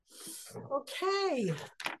Okay,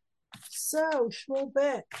 so Shmuel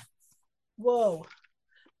Bet. Whoa,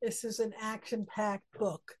 this is an action-packed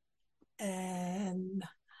book, and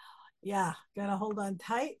yeah, gotta hold on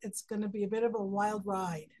tight. It's gonna be a bit of a wild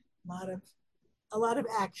ride. A lot of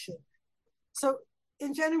action. So,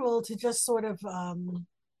 in general, to just sort of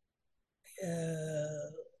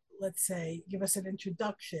let's say give us an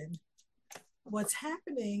introduction. What's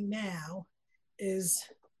happening now is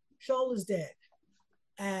Shaul is dead,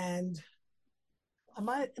 and am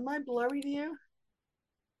I blurry to you?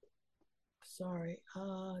 Sorry.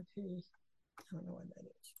 Geez. I don't know what that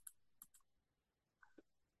is.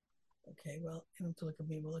 Okay, well, you don't have to look at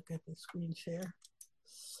me. We'll look at the screen share.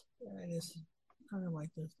 There it is. I don't know why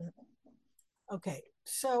it does that. Okay,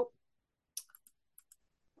 so,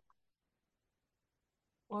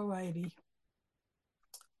 alrighty.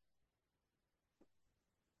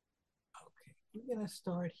 Okay, we're going to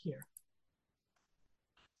start here.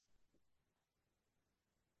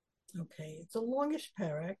 Okay, it's a longish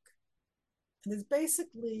Perek, and it's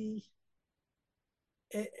basically,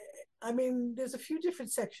 it, I mean, there's a few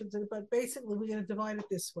different sections, but basically, we're going to divide it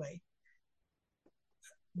this way.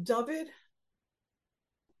 David,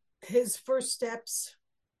 his first steps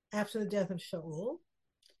after the death of Shaul,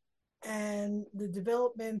 and the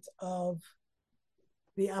development of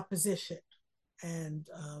the opposition. And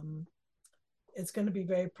it's going to be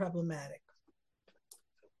very problematic.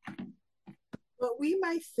 What we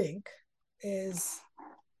might think is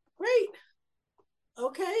great.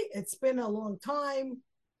 Okay, it's been a long time.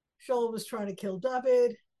 Shaul was trying to kill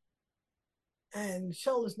David, and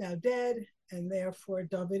Shaul is now dead, and therefore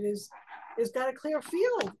David is got a clear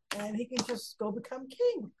field, and he can just go become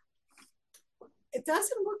king. It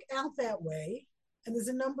doesn't work out that way, and there's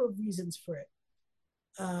a number of reasons for it.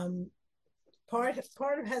 Part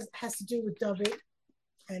of has to do with David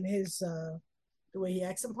and his the way he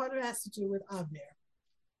acts, and part of it has to do with Avner.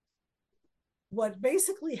 What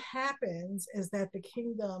basically happens is that the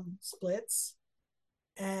kingdom splits,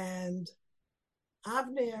 and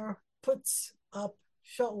Avner puts up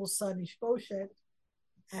Shaul's son Ishbosheth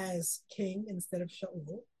as king instead of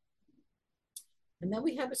Shaul. And then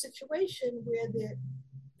we have a situation where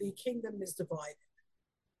the kingdom is divided.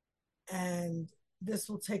 And this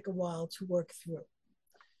will take a while to work through.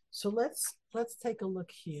 So let's take a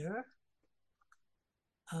look here.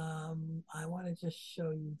 I want to just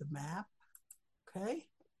show you the map. Okay.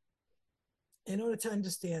 In order to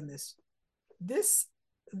understand this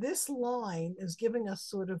line is giving us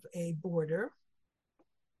sort of a border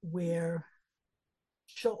where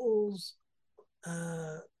Shaul's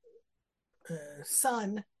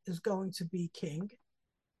son is going to be king,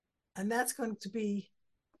 and that's going to be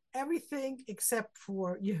everything except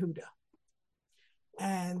for Yehuda.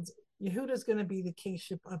 And Yehuda is going to be the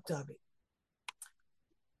kingship of David.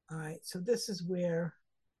 All right, so this is where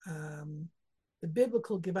the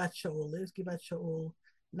biblical Givat Shaul is. Givat Shaul,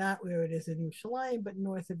 not where it is in Yerushalayim, but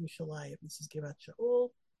north of Yerushalayim. This is Givat Shaul.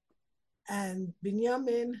 And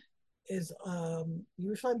Binyamin is,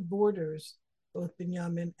 Yerushalayim borders both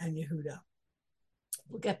Binyamin and Yehuda.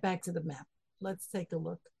 We'll get back to the map. Let's take a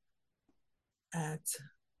look at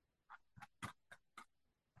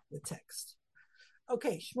the text.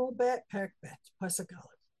 Okay, Shmuel Bet, Perek Bet, Pasuk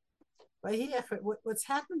Aleph. What's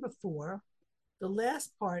happened before, the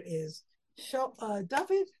last part is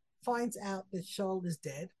David finds out that Shaul is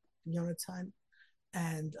dead, Yonatan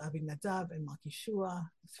and Abinadab and Malchishua,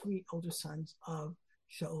 three older sons of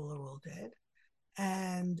Shaul, are all dead.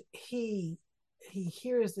 And he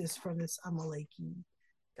hears this from this Amaleki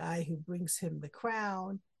guy who brings him the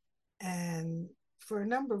crown. And for a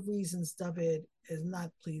number of reasons, David is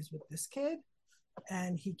not pleased with this kid,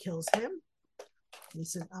 and he kills him.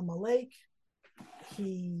 He's an Amalek.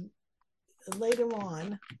 He later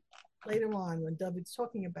on, when David's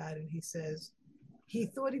talking about it, he says he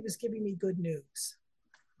thought he was giving me good news.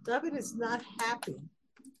 David is not happy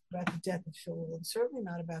about the death of Shaul, and certainly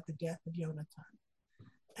not about the death of Yonatan.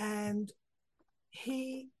 And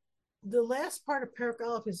the last part of Perek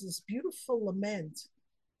Aleph is this beautiful lament,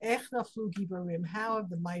 Ech naflu gibarim, how have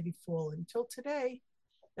the mighty fallen. Until today,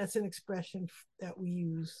 that's an expression that we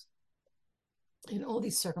use in all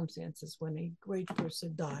these circumstances when a great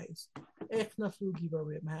person dies. Ech naflu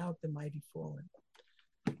gibarim, how have the mighty fallen.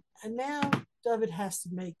 And now David has to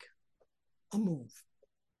make a move.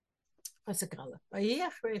 Pasuk Aleph.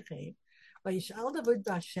 Vayishal David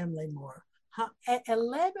b'Hashem lemor,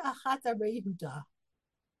 ha'eleb achat arei Yehuda,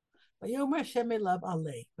 Vayomer Hashem elav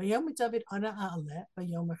aleh, Vayomer David ana aleh,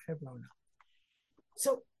 Vayomer Hebrona.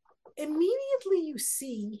 So immediately you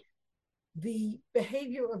see the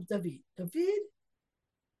behavior of David. David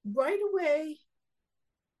right away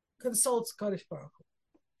consults Kadosh Baruch Hu.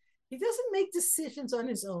 He doesn't make decisions on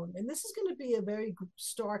his own, and this is going to be a very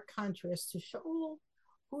stark contrast to Shaul,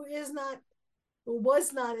 who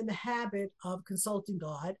was not in the habit of consulting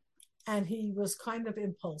God, and he was kind of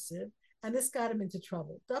impulsive, and this got him into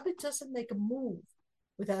trouble. David doesn't make a move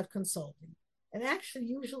without consulting. And actually,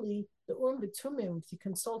 usually the Urim B'Tumim, if he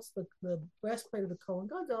consults the breastplate of the Kohen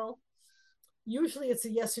Gadol, usually it's a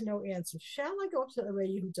yes or no answer. Shall I go up to Arei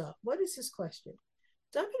Yehuda? What is his question?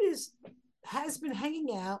 David has been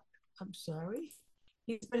hanging out. I'm sorry.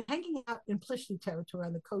 He's been hanging out in Plishti territory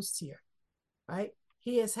on the coast here, right?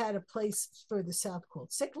 He has had a place further south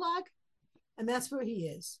called Siklag, and that's where he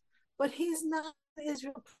is. But he's not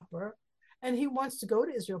Israel proper, and he wants to go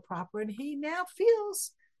to Israel proper, and he now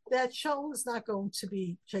feels that Shaul is not going to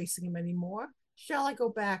be chasing him anymore. Shall I go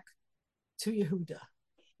back to Yehuda?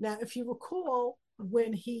 Now, if you recall,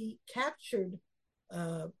 when he captured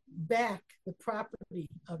back the property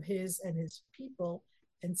of his and his people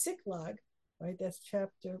in Siklag, right? That's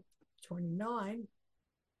chapter 29,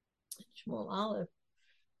 Shmuel Aleph.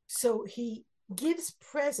 So he gives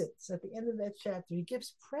presents at the end of that chapter. He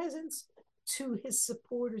gives presents to his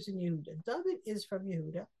supporters in Yehuda. David is from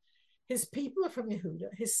Yehuda. His people are from Yehuda.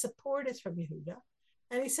 His support is from Yehuda.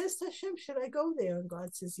 And he says to Hashem, should I go there? And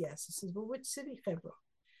God says, yes. He says, well, which city? Hebron.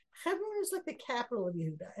 Hebron is like the capital of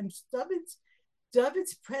Yehuda. And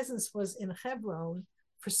David's presence was in Hebron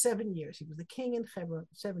for 7 years. He was the king in Hebron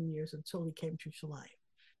 7 years until he came to Shalim.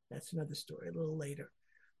 That's another story a little later.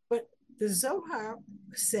 But the Zohar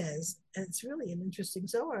says, and it's really an interesting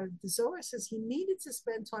Zohar, the Zohar says he needed to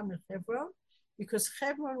spend time in Hebron because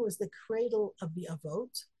Hebron was the cradle of the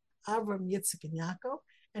Avot, Avram, Yitzchak, and Yaakov,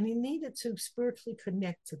 and he needed to spiritually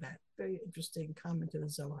connect to that. Very interesting comment of the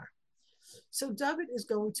Zohar. So David is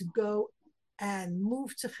going to go and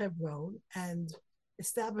move to Hebron and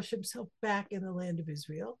establish himself back in the land of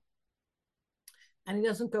Israel. And he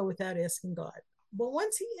doesn't go without asking God. But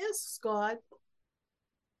once he asks God,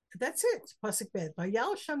 that's it. Pasuk Bet.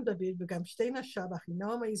 Vayal Sham David v'gam shtei nashav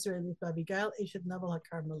achinoam ha'Yisraelit v'Abigail eshet Nabal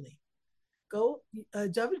ha'Karmeli.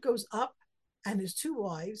 David goes up, and his two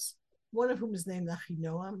wives, one of whom is named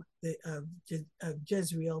Achinoam of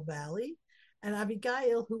Jezreel Valley, and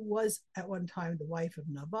Abigail, who was at one time the wife of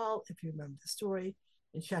Nabal, if you remember the story,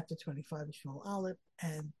 in chapter 25 of Shmuel Aleph,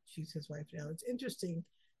 and she's his wife now. It's interesting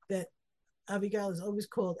that Abigail is always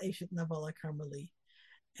called Eshet Nabal HaKarmeli,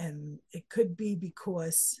 and it could be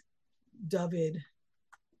because David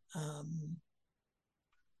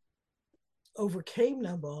overcame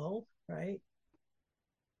Nabal, right?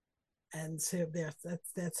 And so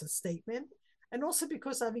that's a statement, and also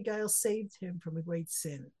because Abigail saved him from a great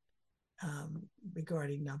sin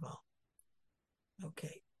regarding Nabal.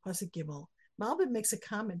 Okay, Pasuk Gimel. Malbim makes a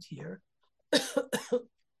comment here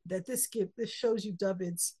that this shows you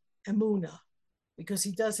David's emunah, because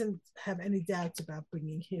he doesn't have any doubts about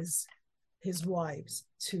bringing his wives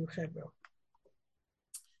to Hebron.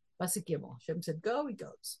 Pasuk Gimel. Hashem said, "Go." He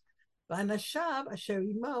goes. V'anashav asher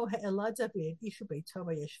imo ha'ela David ishu beito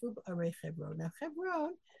v'yeshvu b'arei Hebron. Now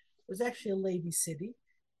Hebron was actually a Levi city,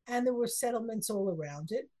 and there were settlements all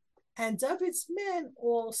around it. And David's men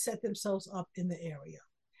all set themselves up in the area.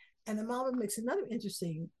 And the Malbim makes another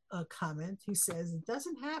interesting comment. He says it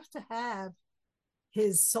doesn't have to have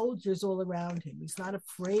his soldiers all around him. He's not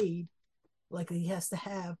afraid like he has to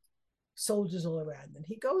have soldiers all around him.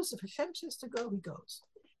 He goes, if Hashem says to go, he goes.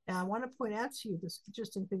 Now I want to point out to you this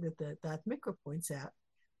interesting thing that Mikra points out.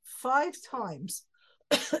 5 times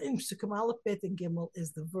in Psukim Aleph, Bet, and Gimel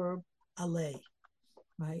is the verb aleh,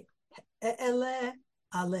 right? E'ele,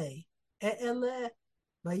 aleh. E'ele,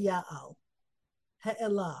 vaya'al.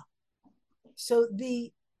 He'elah. So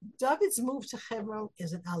the David's move to Hebron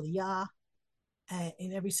is an aliyah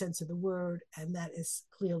in every sense of the word, and that is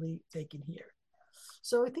clearly taken here.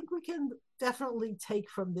 So I think we can definitely take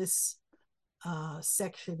from this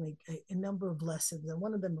section a number of lessons, and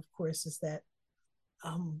one of them, of course, is that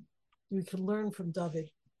we can learn from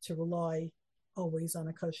David to rely always on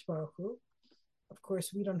a Kadosh Baruch Hu. Of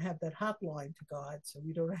course, we don't have that hotline to God, so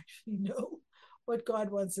we don't actually know what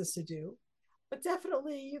God wants us to do. But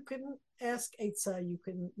definitely, you can ask Eitzah. You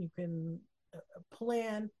can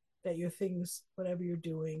plan that your things, whatever you're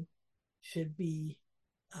doing, should be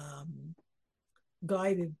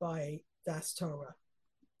guided by Das Torah.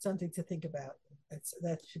 Something to think about.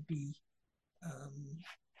 That should be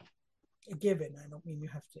a given. I don't mean you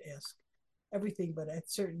have to ask everything, but at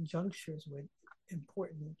certain junctures when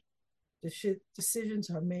important decisions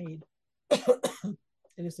are made, it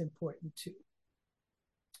is important to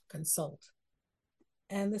consult.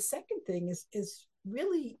 And the second thing is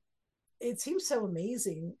really, it seems so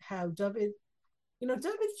amazing how David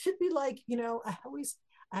David should be like,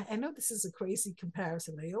 I know this is a crazy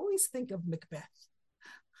comparison. I always think of Macbeth.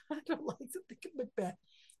 I don't like to think of Macbeth.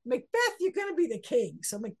 Macbeth, you're going to be the king.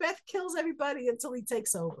 So Macbeth kills everybody until he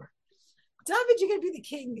takes over. David, you're going to be the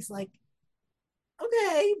king. He's like,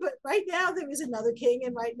 okay, but right now there is another king,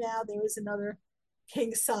 and right now there is another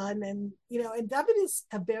king's son. And David is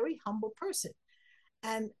a very humble person.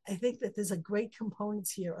 And I think that there's a great component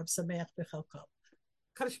here of Sameach B'Chalko.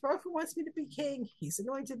 Kadosh Baruch Hu wants me to be king. He's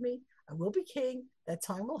anointed me. I will be king. That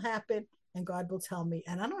time will happen, and God will tell me.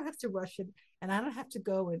 And I don't have to rush it, and I don't have to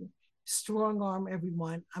go and strong arm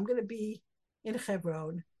everyone. I'm going to be in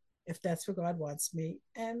Hebron if that's where God wants me.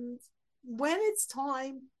 And when it's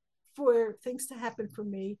time for things to happen for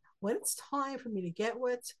me, when it's time for me to get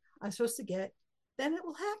what I'm supposed to get, then it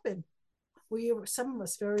will happen. We are some of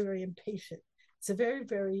us very, very impatient. It's a very,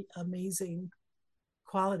 very amazing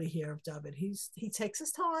quality here of David. He takes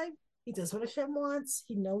his time. He does what Hashem wants.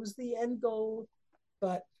 He knows the end goal,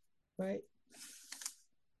 but right.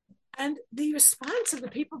 And the response of the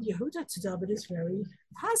people of Yehuda to David is very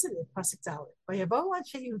positive. Pasuk Dalet. Vayavo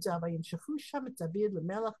anshe Yehuda vayimshachu sham et David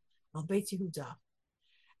lemelech al Beit Yehuda.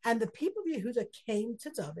 And the people of Yehuda came to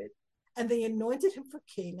David, and they anointed him for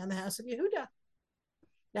king on the house of Yehuda.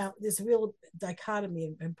 Now, there's a real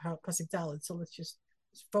dichotomy in Pasuk Dalet, so let's just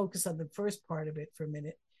focus on the first part of it for a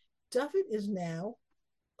minute. David is now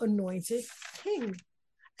anointed king.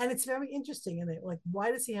 And it's very interesting. And like,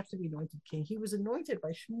 why does he have to be anointed king? He was anointed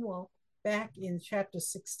by Shmuel back in chapter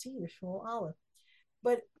 16 of Shmuel Aleph.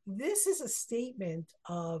 But this is a statement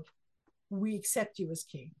of, we accept you as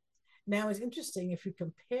king. Now, it's interesting, if you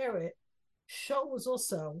compare it, Shaul was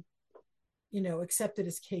also, accepted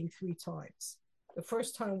as king 3 times. The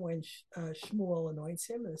first time when Shmuel anoints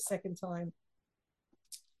him, and the second time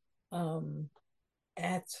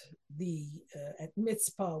at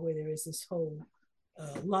Mitzpah, where there is this whole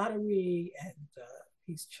lottery, and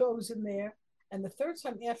he's chosen there. And the third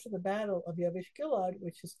time after the battle of Yavesh Gilad,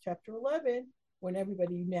 which is chapter 11, when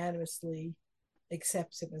everybody unanimously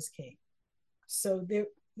accepts him as king. So there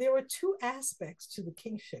were 2 aspects to the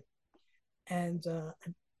kingship. And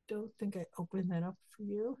I don't think I opened that up for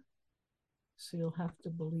you. So you'll have to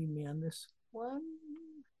believe me on this one.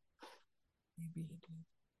 Maybe you did.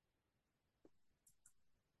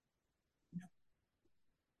 No.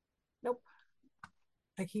 Nope.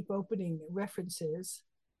 I keep opening references,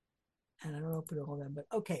 and I don't open all of them, but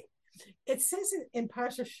okay. It says in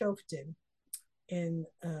Parsha Shoftim, in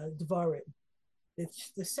Dvarim,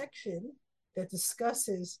 it's the section that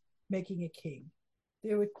discusses making a king.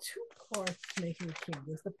 There were 2 parts to making a king.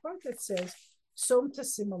 There's the part that says, Som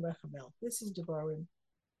Tasim Alecha Melech. This is Devarim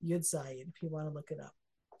Yud Zayin, if you want to look it up.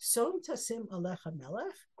 Som Tasim Alecha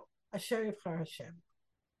Melech, Asher Yivchar Hashem.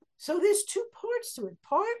 So there's 2 parts to it.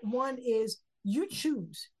 Part 1 is you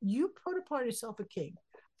choose. You put upon yourself a king.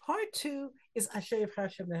 Part 2 is Asher Yivchar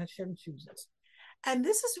Hashem, that Hashem chooses. And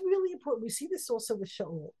this is really important. We see this also with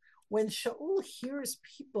Shaul. When Shaul hears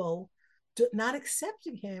people not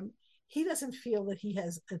accepting him, he doesn't feel that he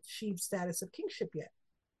has achieved status of kingship yet.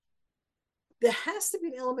 There has to be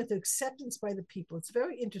an element of acceptance by the people. It's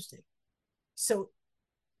very interesting. So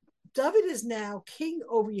David is now king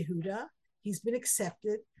over Yehuda. He's been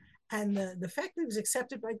accepted. And the fact that he was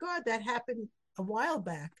accepted by God, that happened a while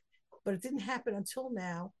back, but it didn't happen until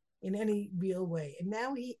now in any real way. And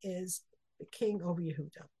now he is the king over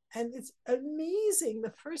Yehuda. And it's amazing.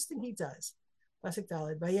 The first thing he does, Pasuk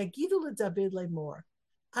Dalet, Vayagidu David lemor,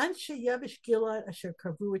 Anshe Yavish Gilad Asher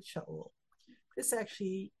Kavu et Shaul. This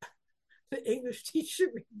actually, the English teacher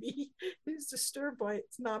in me is disturbed by it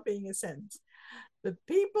not being a sentence. The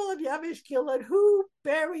people of Yavish Gilad who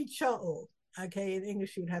buried Shaul. Okay, in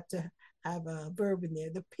English you'd have to have a verb in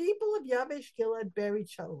there. The people of Yavish Gilad buried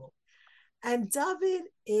Shaul. And David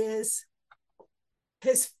is,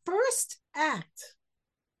 his first act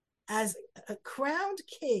as a crowned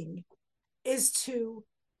king is to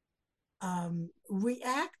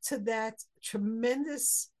react to that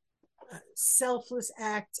tremendous selfless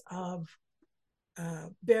act of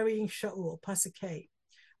burying Shaul. Pasuk Hey.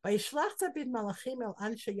 Vayishlach David malachim el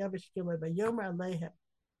anshe Yavish Gilad vayomer alehem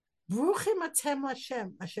Bruchim atem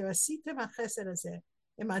Hashem asher asitem hachesed hazeh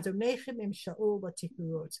im adonechem im Shaul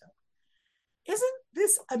v'tikuru oto. Isn't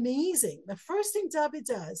this amazing? The first thing David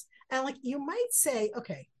does, and like you might say,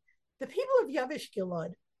 okay, the people of Yavish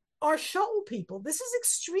Gilad are Shaul people. This is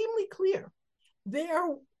extremely clear. They are,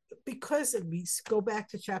 because we go back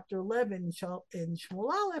to chapter 11 in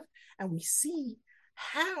Shmuel Aleph, and we see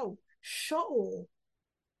how Shaul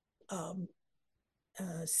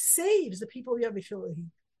saves the people of Yavish Gilad. He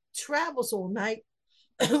travels all night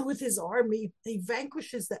with his army. He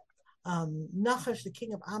vanquishes Nachash, the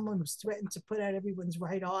king of Ammon, who's threatened to put out everyone's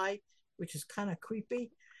right eye, which is kind of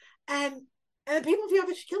creepy. And the people of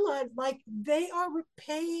Yavesh Gilad, like they are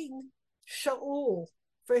repaying Shaul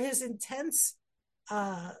for his intense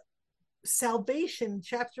salvation,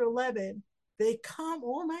 chapter 11. They come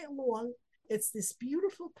all night long. It's this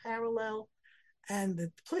beautiful parallel. And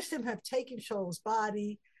the Plishtim have taken Shaul's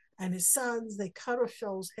body and his sons. They cut off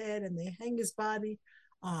Shaul's head and they hang his body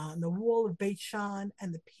on the wall of Beit Shan.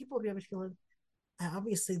 And the people of Yavesh Gilad,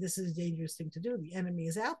 obviously, this is a dangerous thing to do. The enemy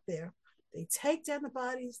is out there. They take down the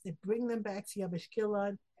bodies, they bring them back to Yavesh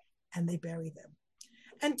Gilad, and they bury them.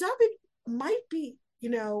 And David might be,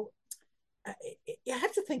 you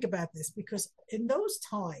have to think about this because in those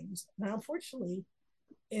times, now unfortunately,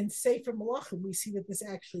 in Sefer Malachim, we see that this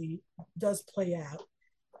actually does play out.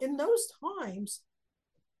 In those times,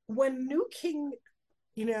 when new king,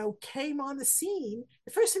 came on the scene,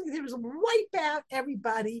 the first thing they did was wipe out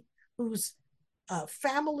everybody who's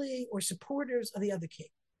family or supporters of the other king.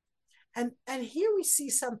 And here we see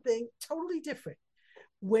something totally different.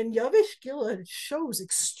 When Yavesh Gilad shows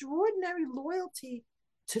extraordinary loyalty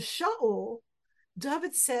to Shaul,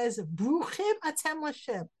 David says, Bruchim atem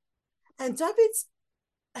Hashem. And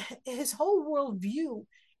his whole worldview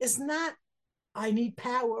is not, I need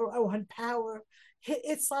power, I want power.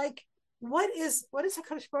 It's like, what is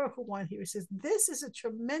HaKadosh Baruch Hu want here? He says, this is a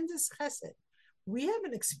tremendous chesed. We have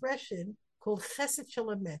an expression called chesed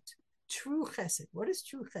shalamet, true chesed. What is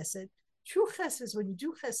true chesed? True chesed is when you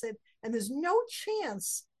do chesed and there's no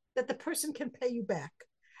chance that the person can pay you back.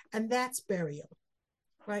 And that's burial,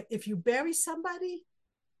 right? If you bury somebody,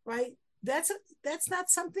 right, that's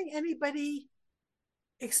not something anybody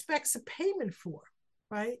expects a payment for,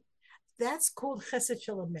 right? That's called chesed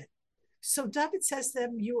shalamet. So David says to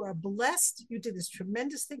them, you are blessed. You did this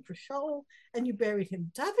tremendous thing for Shaul and you buried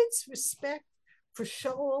him. David's respect for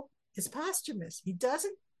Shaul is posthumous. He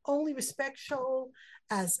doesn't only respect Shaul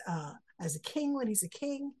as a king when he's a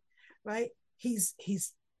king, right? He's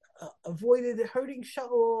avoided hurting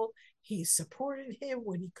Shaul. He supported him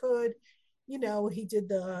when he could. He did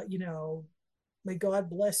the, may God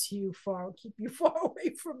bless you, keep you far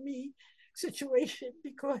away from me situation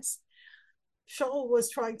because Shaul was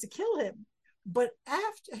trying to kill him. But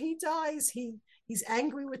after he dies, he's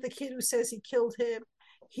angry with the kid who says he killed him.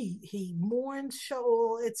 He mourns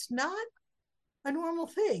Shaul. It's not a normal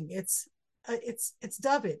thing. It's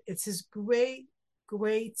David. It's his great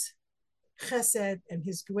chesed and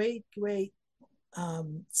his great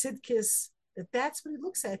tzidkis. That's what he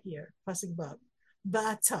looks at here. Pasuk Vav.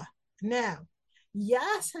 Ba'ata. Now,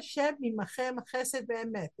 Yas Hashem mimachem chesed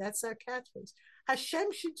ve'emet. That's our catchphrase.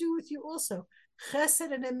 Hashem should do with you also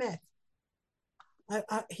chesed and emet.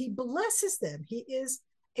 He blesses them. He is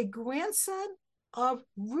a grandson of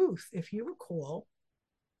Ruth, if you recall.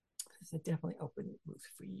 I definitely opened Ruth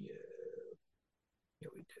for you. Here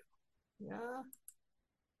we do. Yeah.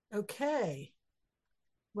 Okay.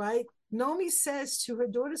 Right. Naomi says to her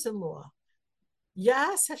daughters-in-law,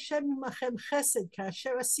 Yas Hashem machem chesed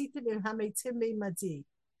kasher asitim im hametim meimadi.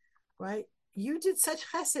 Right. You did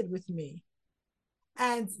such chesed with me.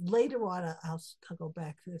 And later on, I'll go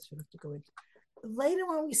back to this. We have to go into. Later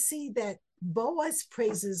on, we see that Boaz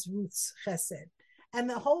praises Ruth's chesed. And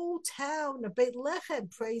the whole town of Beit Lechem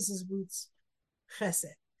praises Ruth's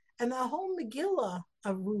chesed. And the whole Megillah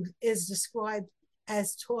of Ruth is described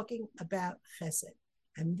as talking about chesed.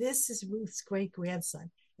 And this is Ruth's great-grandson.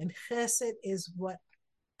 And chesed is what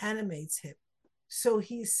animates him. So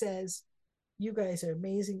he says, you guys are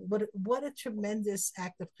amazing. What a tremendous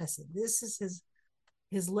act of chesed. This is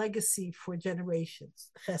his legacy for generations,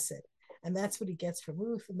 chesed. And that's what he gets from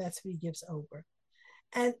Ruth, and that's what he gives over.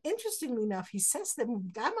 And interestingly enough, he says to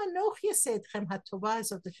them,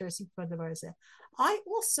 I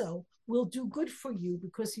also will do good for you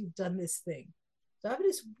because you've done this thing. David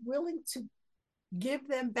is willing to give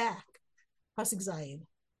them back. Pasuk Zayin.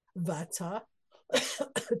 Vata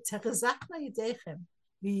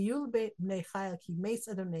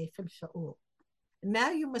now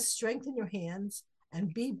you must strengthen your hands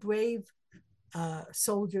and be brave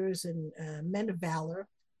soldiers and men of valor,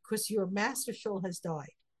 because your master Shaul has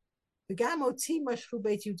died.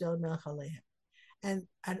 And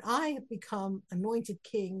I have become anointed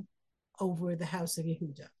king over the house of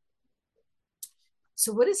Yehuda.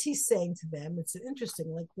 So what is he saying to them? It's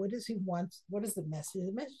interesting. Like, what does he want? What is the message?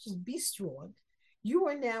 The message is be strong. You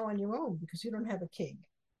are now on your own because you don't have a king,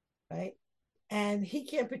 right? And he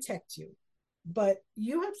can't protect you. But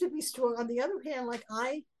you have to be strong. On the other hand, like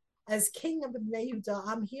I, as king of the Bnei Yehuda,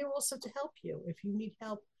 I'm here also to help you. If you need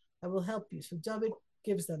help, I will help you. So David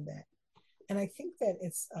gives them that. And I think that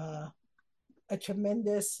it's a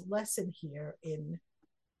tremendous lesson here in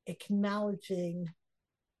acknowledging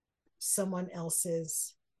someone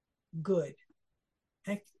else's good.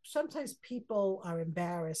 And sometimes people are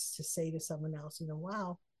embarrassed to say to someone else,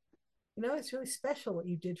 wow, it's really special what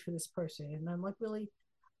you did for this person. And I'm like really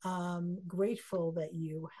grateful that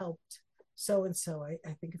you helped so and so. I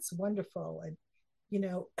think it's wonderful. And,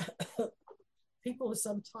 people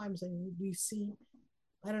sometimes, and we see,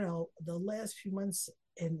 I don't know, the last few months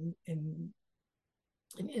in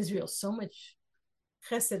Israel, so much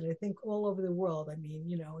chesed, I think, all over the world. I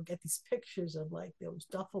mean, I get these pictures of like those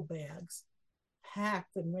duffel bags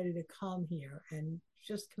packed and ready to come here, and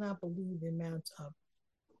just cannot believe the amount of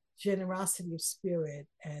generosity of spirit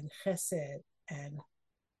and chesed and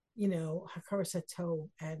hakaras hatov.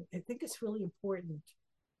 And I think it's really important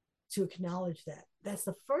to acknowledge that. That's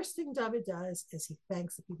the first thing David does, is he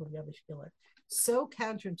thanks the people of Yavish Gilad. So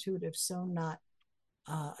counterintuitive, so not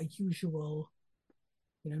a usual,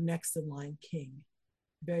 next in line king.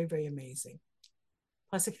 Very, very amazing.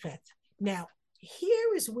 Now,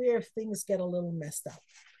 here is where things get a little messed up,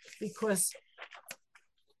 because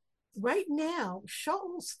right now,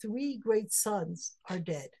 Shaul's 3 great sons are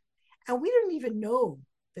dead, and we don't even know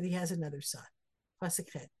that he has another son.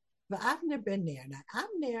 But Abner ben Ner. Now,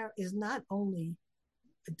 Abner is not only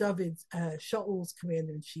David's, Shaul's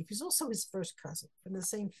commander-in-chief, he's also his first cousin from the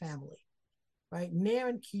same family, right? Ner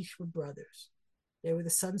and Kish were brothers. They were the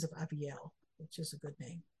sons of Abiel, which is a good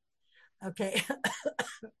name. Okay.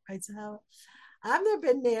 Right, so Abner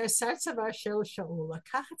ben Ner, Sartzavar Shel Shaul,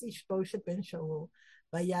 Lakachat Ishboshet ben Shaul,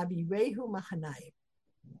 Vayabi Rehu Machanayim.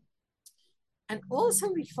 And also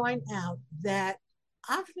we find out that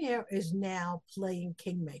Avner is now playing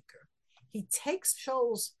kingmaker. He takes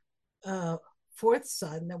Shaul's 4th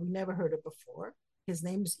son that we never heard of before. His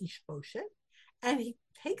name is Ishboshet, and he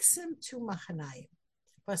takes him to Machanayim.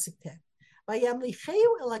 Pasuk 10.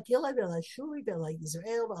 Vayamlicheu el Gilad el Ashuri el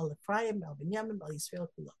Yisrael el Ephraim el Binyamin el Yisrael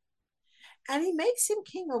kulam. And he makes him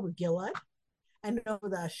king over Gilad and over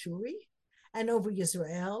the Ashuri and over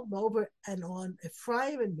Yisrael, over and on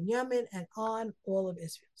Ephraim and Binyamin and on all of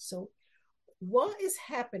Israel. So what is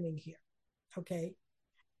happening here? Okay.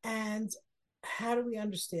 And how do we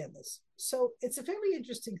understand this? So it's a very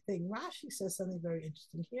interesting thing. Rashi says something very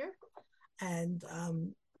interesting here. And,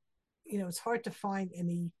 it's hard to find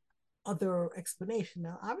any other explanation.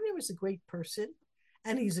 Now, Avner was a great person,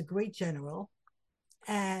 and he's a great general.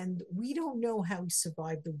 And we don't know how he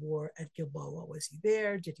survived the war at Gilboa. Was he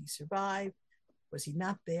there? Did he survive? Was he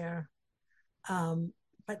not there?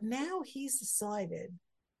 But now he's decided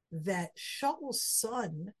that Shaul's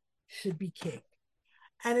son should be king.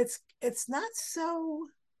 And it's not so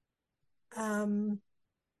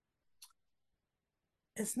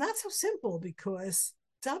simple, because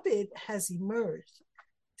David has emerged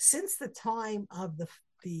since the time of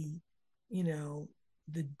the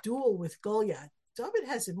duel with Goliath. David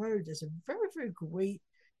has emerged as a very, very great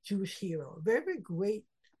Jewish hero, a very, very great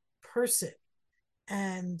person.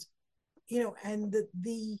 And and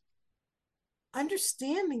the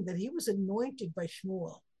understanding that he was anointed by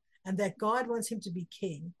Shmuel and that God wants him to be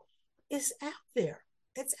king is out there.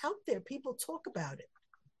 It's out there. People talk about it,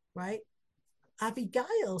 right?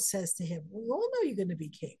 Abigail says to him, we all know you're going to be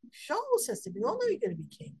king. Shaul says to him, we all know you're going to be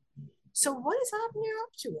king. So what is Abner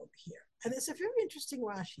up to over here? And there's a very interesting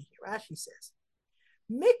Rashi here. Rashi says,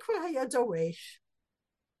 Mikra Hayadoresh.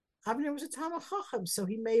 Abner was a Talmid Chacham, so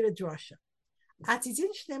he made a drasha. Atidin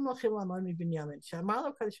shneim lachim lamon mi Binyamin. Shamar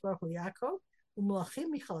lo Kadosh Baruch Hu Yaakov u'melachim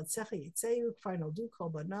michalatzecha yitzeu kfar noldu kol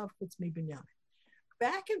banav chutz mi Binyamin.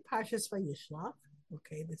 Back in Parshas Vayishlach,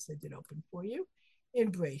 okay, this I did open for you. In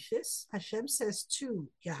Bereshis, Hashem says to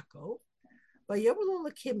Yaakov, "Vayomer lo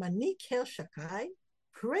lakim ani kel shakai,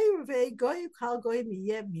 prei revei goyu kal goy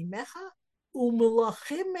miyeh mimecha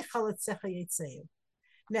u'melachim michalatzecha yitzeu."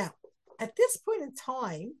 Now, at this point in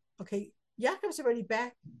time, okay, Yaakov's already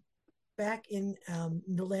back in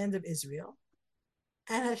the land of Israel,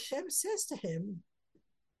 and Hashem says to him,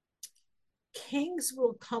 kings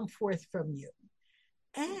will come forth from you.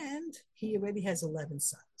 And he already has 11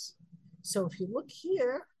 sons. So if you look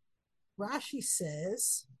here, Rashi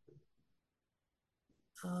says,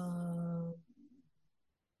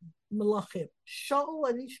 Melachim, Shaul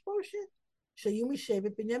and Ishboshet, Shayumi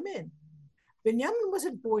Shevet Binyamin. Binyamin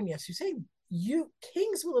wasn't born yet. So you say,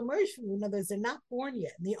 kings will emerge from you. In other words, they're not born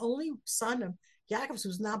yet. And the only son of Yaakov who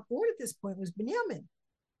was not born at this point was Binyamin.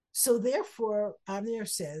 So therefore, Avner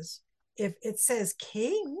says, if it says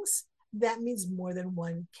kings, that means more than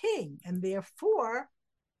one king. And therefore,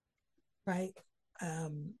 right,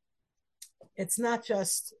 it's not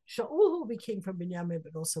just Shaul who will be king from Binyamin,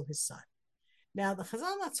 but also his son. Now, the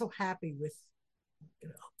Chazal not so happy with I'm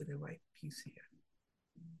going to open the right piece here.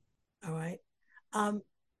 All right. Um,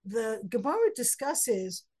 the Gemara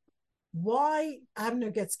discusses why Abner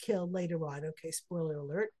gets killed later on. Okay, spoiler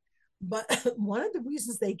alert. But one of the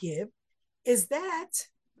reasons they give is that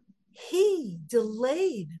he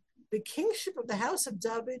delayed the kingship of the house of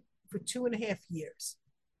David for 2.5 years,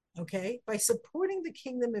 okay, by supporting the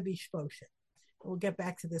kingdom of Ishbosheth. We'll get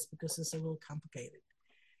back to this because it's a little complicated.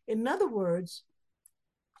 In other words,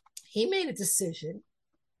 he made a decision,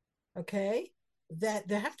 okay, that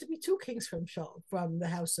there have to be two kings from the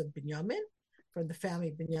house of Binyamin, from the family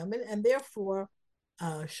of Binyamin, and therefore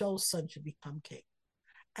Shaul's son should become king.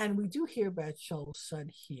 And we do hear about Shaul's son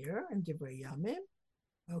here in Divrei Yamim,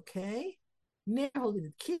 okay. Now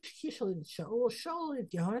Eshbal.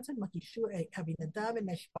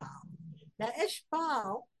 Now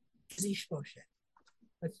Eshbal is Ishbosheth.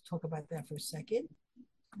 Let's talk about that for a second.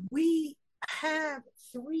 We have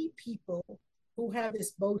three people who have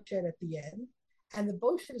this boshet at the end, and the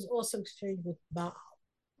boshet is also exchanged with Baal.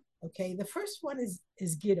 Okay, the first one is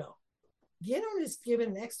Gidon. Gidon is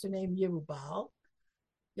given an extra name Yerubal.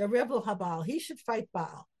 Yarebel Habal. He should fight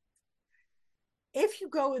Baal. If you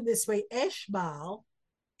go in this way, Eshbal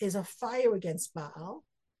is a fire against Baal,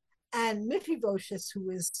 and Mephibosheth, who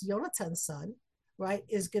is Yonathan's son, right,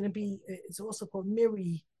 is going to be, it's also called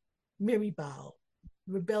Miri Baal,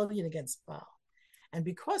 rebellion against Baal. And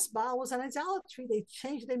because Baal was an idolatry, they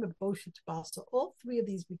changed the name of Boshet to Baal. So all three of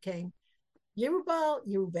these became Yerubal,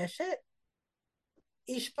 Yerubeshet,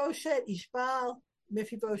 Ishboshet, Ishbal,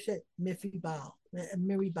 Mephibosheth, Mephibal,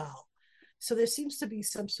 Miri Baal. So there seems to be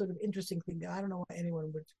some sort of interesting thing there. I don't know why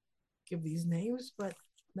anyone would give these names, but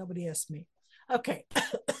nobody asked me. Okay.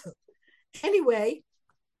 Anyway,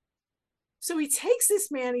 so he takes this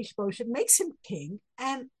man, Ishbosheth, makes him king,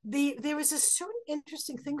 and there is a certain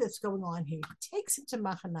interesting thing that's going on here. He takes him to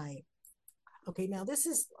Mahanaim. Okay, now this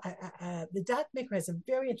is, the Dot Maker has a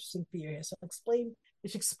very interesting theory here, so I'll explain,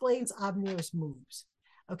 which explains Avner's moves.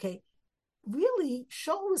 Okay, really,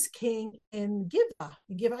 Shaul was king in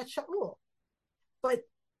Givat Shaul. But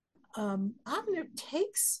Abner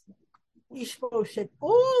takes Ishbosheth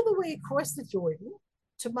all the way across the Jordan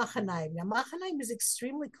to Mahanaim. Now, Mahanaim is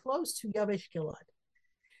extremely close to Yavesh Gilad.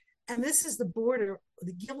 And this is the border,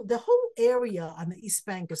 the whole area on the East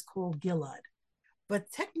Bank is called Gilad.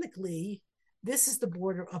 But technically, this is the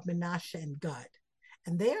border of Menashe and Gad.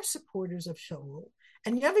 And they are supporters of Shaul.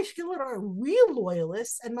 And Yavesh Gilad are real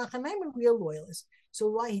loyalists, and Mahanaim are real loyalists. So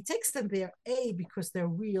why he takes them there, A, because they're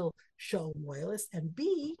real Shaul loyalists, and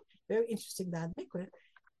B, very interesting, Dad Mikra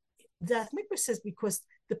says because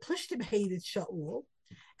the Plishtim hated Shaul,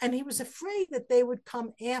 and he was afraid that they would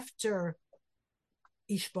come after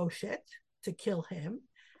Ishbosheth to kill him,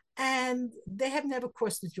 and they have never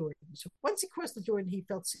crossed the Jordan. So once he crossed the Jordan, he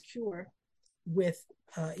felt secure with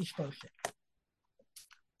Ishbosheth.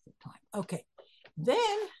 Okay,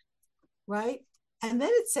 then, right, and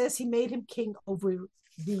then it says he made him king over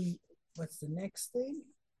what's the next thing?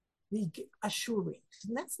 The Ashurim.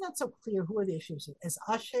 And that's not so clear who are the Ashurim. Is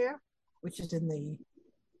Asher, which is in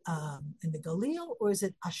the Galil, or is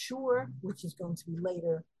it Ashur, which is going to be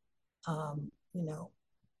later, in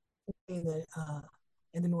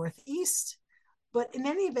the northeast? But in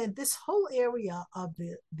any event, this whole area of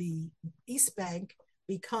the East Bank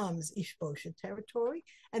becomes Ishbosheth territory,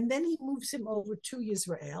 and then he moves him over to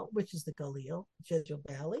Yisrael, which is the Galil, Jezreel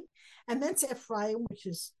Valley, and then to Ephraim, which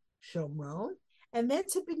is Shomron, and then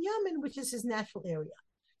to Binyamin, which is his natural area.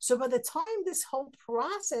 So by the time this whole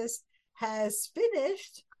process has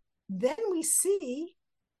finished, then we see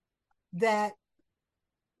that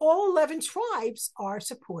all 11 tribes are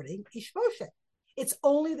supporting Ishbosheth. It's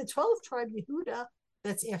only the 12th tribe, Yehuda,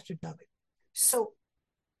 that's after David. So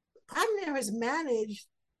Abner has managed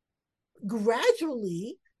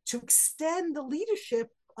gradually to extend the leadership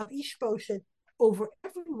of Ishbosheth over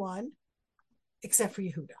everyone except for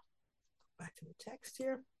Yehuda. Back to the text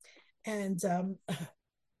here. And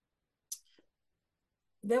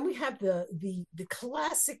then we have the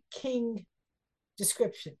classic king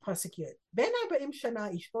description, Pasuk Yud. Ben 40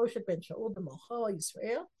 shana Ishbosheth ben Shaul b'malcha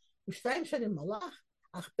Yisrael, u'shtayim shanim malach,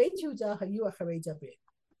 ach Beit Yehuda hayu acharei David.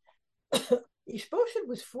 Ishbosheth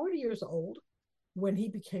was 40 years old when he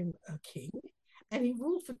became a king, and he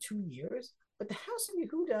ruled for 2 years, but the house of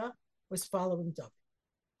Yehuda was following David.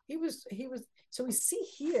 He was, so we see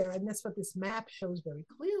here, and that's what this map shows very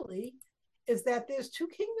clearly, is that there's two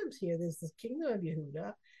kingdoms here. There's the kingdom of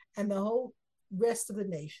Yehuda and the whole rest of the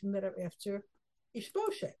nation that are after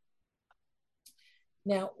Ishbosheth.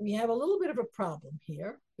 Now, we have a little bit of a problem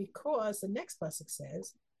here because the next pasuk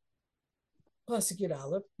says, Pasuk Yud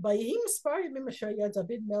Aleph. Vayihim Mispar Yamim Asher Yad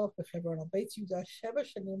David Melech B'Chebron Al Beit Yehuda Sheva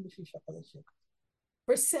Shanim B'Shisha Chodeshim.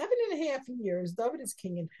 For 7.5 years, David is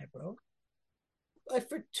king in Hebron, but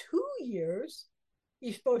for 2 years,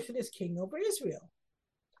 Ishbosheth is king over Israel.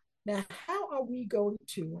 Now, how are we going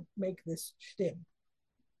to make this shtim?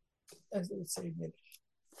 As they would say,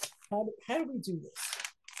 how do we do this?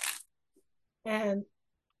 And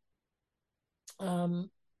I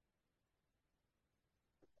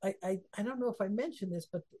don't know if I mentioned this,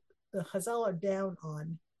 but the Chazal are down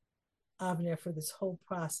on Avner for this whole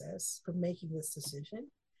process, for making this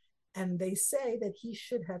decision. And they say that he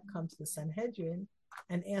should have come to the Sanhedrin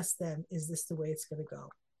and asked them, is this the way it's going to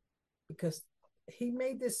go? Because he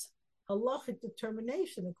made this halachic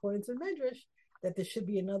determination, according to the Medrash, that there should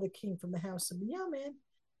be another king from the house of Binyamin.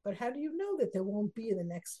 But how do you know that there won't be in the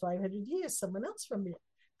next 500 years someone else from Binyamin?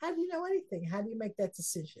 How do you know anything? How do you make that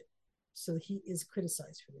decision? So he is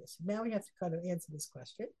criticized for this. Now we have to kind of answer this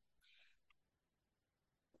question.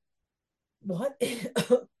 What?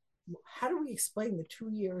 How do we explain the 2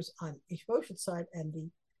 years on Ishbosheth's side and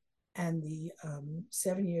the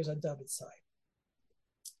 7 years on David's side?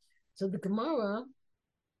 So the Gemara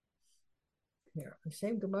here, the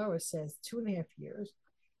same Gemara says 2.5 years,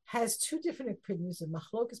 has two different opinions of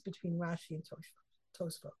machlokas between Rashi and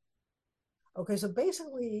Tosfot. Okay, so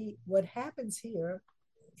basically what happens here,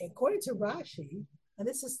 according to Rashi, and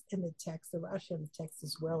this is in the text, the Rashi in the text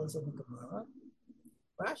as well as in the Gemara,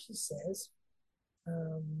 Rashi says,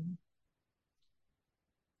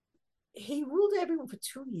 he ruled everyone for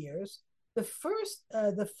 2 years. The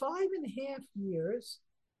 5.5 years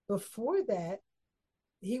before that,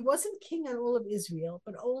 he wasn't king on all of Israel,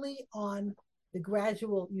 but only on the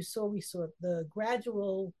gradual, we saw the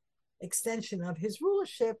gradual extension of his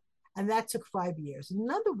rulership, and that took 5 years.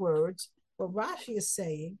 In other words, what Rashi is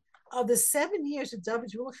saying, of the 7 years of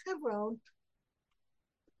David's rule of Hebron,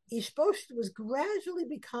 Ishbosheth was gradually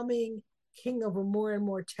becoming king over more and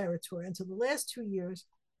more territory. Until the last 2 years,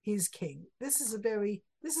 he's king. This is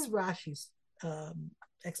Rashi's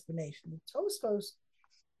explanation. Tosfos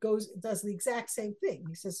does the exact same thing.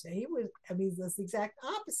 He says he does the exact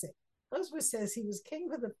opposite. Tosfos says he was king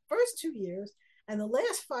for the first 2 years, and the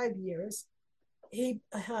last 5 years,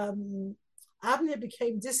 Abner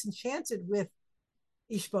became disenchanted with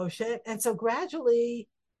Ishbosheth, and so gradually,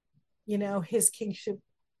 his kingship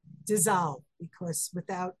dissolved, because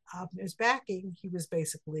without Abner's backing, he was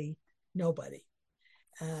basically nobody.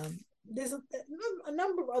 There's a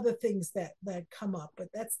number of other things that come up,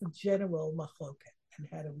 but that's the general machloket. And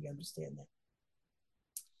how do we understand that?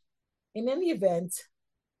 In any event,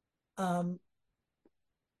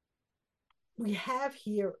 we have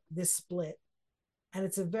here this split, and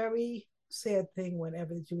it's a very sad thing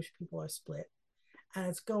whenever the Jewish people are split, and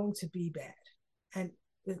it's going to be bad. And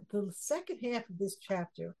the second half of this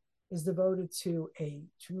chapter is devoted to a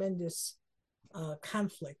tremendous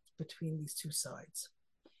conflict between these two sides.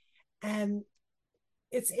 And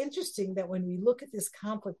it's interesting that when we look at this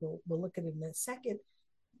conflict, we'll look at it in a second,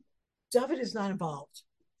 David is not involved.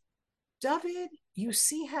 David, you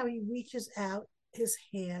see how he reaches out his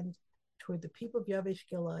hand toward the people of Yavesh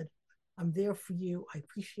Gilad. I'm there for you. I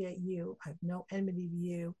appreciate you. I have no enmity to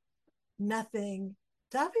you. Nothing.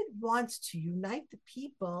 David wants to unite the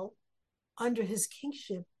people under his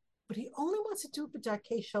kingship, but he only wants to do it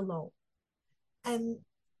b'darkei shalom. And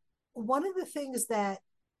one of the things that,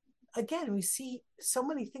 again, we see so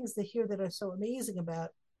many things here that are so amazing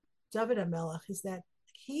about David HaMelech is that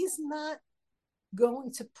he's not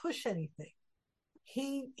going to push anything.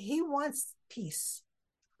 He wants peace.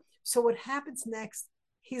 So what happens next,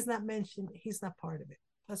 he's not mentioned, he's not part of it.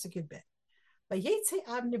 That's a good bet. Vayetze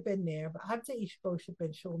Abner ben Ner, v'avte Ishbosheth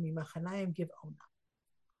ben Shaul mimachanayim Giv'ona.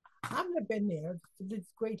 Abner ben Ner, the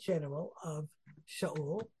great general of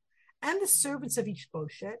Shaul, and the servants of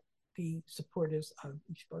Ishbosheth, the supporters of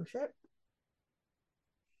Ishbosheth,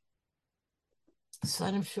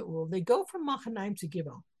 son of Shaul, they go from Machanaim to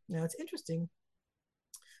Givon. Now it's interesting.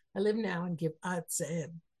 I live now in Givat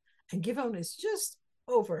Ze'im, and Givon is just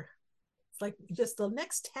over. It's like just the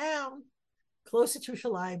next town closer to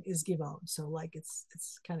Shalim is Givon. So like it's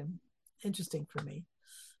kind of interesting for me.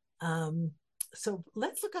 So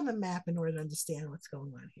let's look on the map in order to understand what's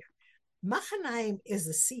going on here. Machanaim is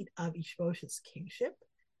the seat of Ishbosheth's kingship.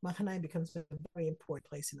 Machanaim becomes a very important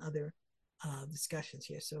place in other discussions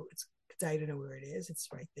here. So it's I don't know where it is. It's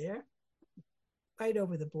right there, right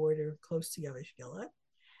over the border, close to Yavesh Gilad.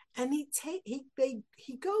 And he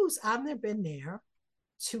goes Abner ben Ner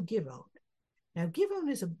to Givon. Now Givon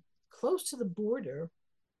is close to the border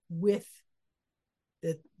with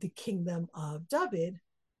the kingdom of David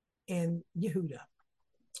and Yehuda.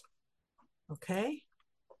 Okay.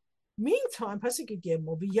 Meantime, Pasuk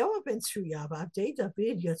Gimel, Yoav ben Tzruya, Abdei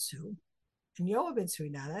David Yatsu, and Yoav ben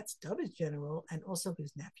Tzruya, now that's David's general and also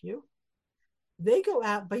his nephew. They go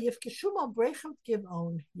out, by Yifkeshum al Brechem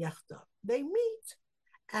Givon Yachdav. They meet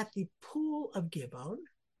at the pool of Givon.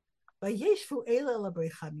 By Yeshvu Ela Ela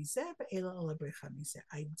Brecha Mizeh, Ela Ela Brecha Mizeh.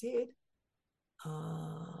 I did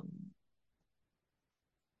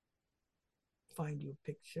find you a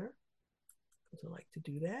picture because I like to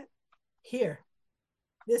do that. Here,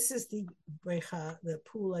 this is the Brecha, the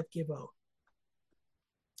pool at Givon.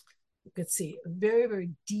 You could see a very,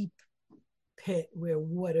 very deep pit where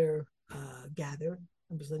water gathered.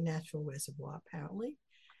 It was a natural reservoir, apparently.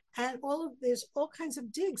 And there's all kinds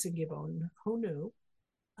of digs in Givon. Who knew?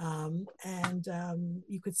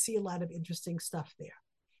 You could see a lot of interesting stuff there.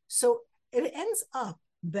 So it ends up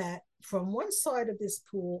that from one side of this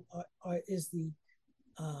pool is the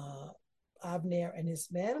Avner and his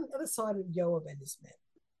men, on the other side of Yoav and his men.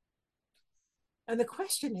 And the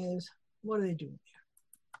question is, what are they doing there?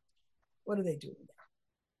 What are they doing there?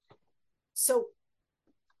 So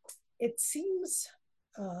it seems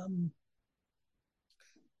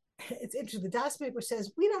it's interesting. The Das Maker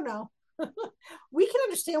says, we don't know. We can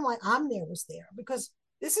understand why Amner was there because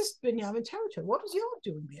this is Binyamin territory. What was Yoav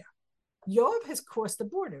doing there? Yoav has crossed the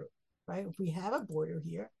border, right? If we have a border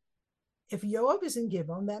here, if Yoav is in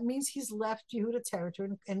Givon, that means he's left Yehuda territory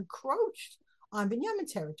and encroached on Binyamin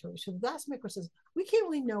territory. So the Das Maker says, we can't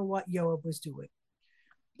really know what Yoav was doing.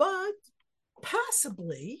 But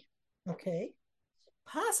possibly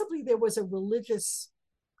there was a religious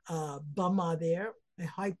bama there, a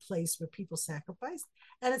high place where people sacrificed.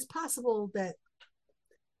 And it's possible that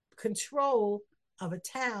control of a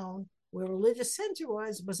town where a religious center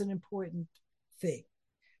was an important thing.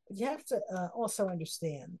 But you have to also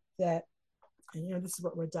understand that, and this is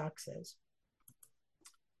what Radak says.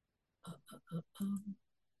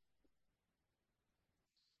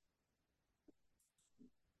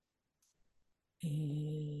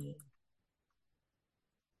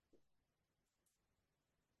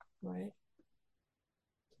 Right.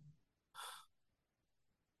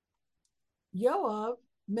 Yoav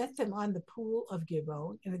met them on the pool of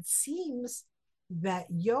Givon, and it seems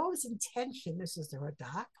that Yoav's intention, this is the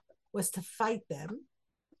Radak, was to fight them,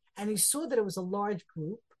 and he saw that it was a large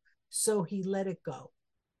group, so he let it go.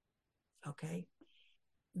 Okay,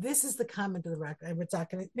 this is the comment of the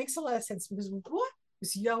Radak, and it makes a lot of sense because what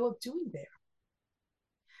was Yoav doing there?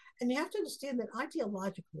 And you have to understand that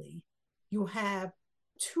ideologically, you have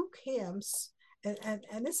two camps,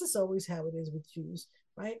 and this is always how it is with Jews.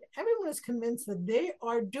 Right? Everyone is convinced that they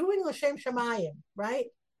are doing L'Shem Shamayim,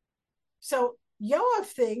 right? So Yoav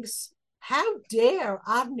thinks, how dare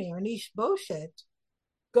Avner and Ishbosheth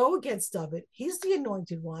go against David? He's the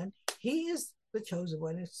anointed one. He is the chosen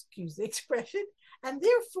one, excuse the expression. And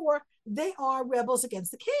therefore, they are rebels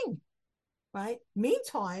against the king, right?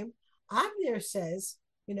 Meantime, Avner says,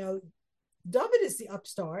 David is the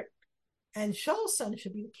upstart and Shaul's son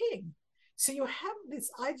should be the king. So you have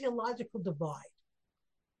this ideological divide.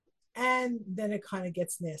 And then it kind of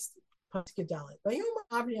gets nasty. Don't forget,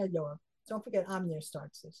 Amner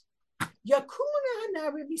starts this. Let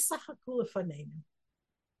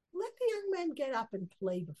the young men get up and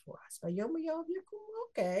play before us.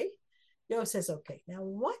 Okay. Yoav says, okay. Now,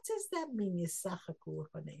 what does that mean?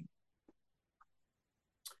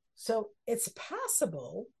 So it's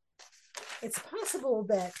possible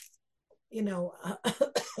that,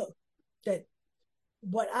 that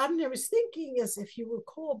what Abner is thinking is, if you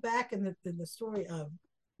recall back in the story of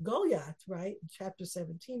Goliath, right, in chapter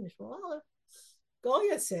 17,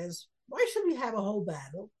 Goliath says, why should we have a whole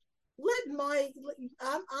battle?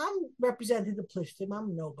 I'm representing the Plishtim,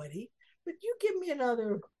 I'm nobody, but you give me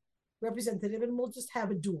another representative and we'll just have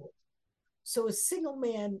a duel. So a single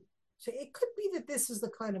man, so it could be that this is the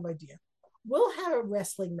kind of idea. We'll have a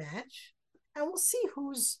wrestling match and we'll see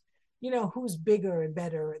who's bigger and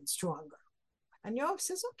better and stronger. And Yoav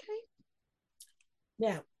says, okay.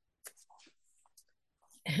 Now,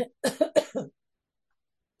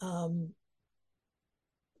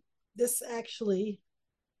 this actually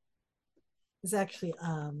is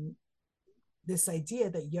this idea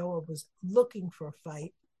that Yoav was looking for a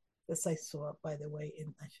fight. This I saw, by the way,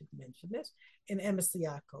 I should mention this, in Emes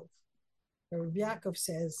Yaakov. Rabbi Yaakov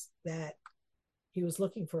says that he was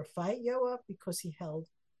looking for a fight, Yoav, because he held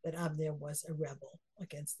that Abner was a rebel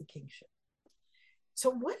against the kingship. So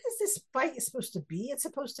what is this fight supposed to be? It's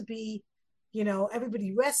supposed to be,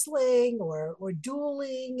 everybody wrestling or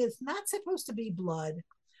dueling. It's not supposed to be blood.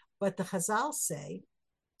 But the Chazal say,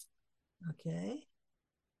 okay,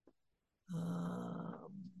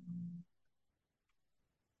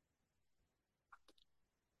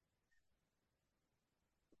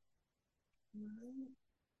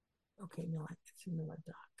 Okay, no, it's in the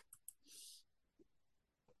Radak.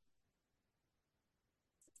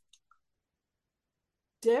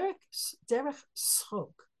 Derek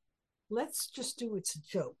Schok. Let's just do it's a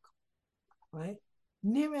joke, right?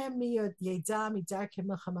 Let's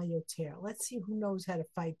see who knows how to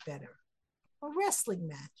fight better. A wrestling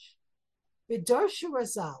match. Bidarshu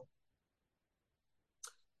Razal.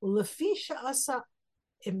 Lefisha asa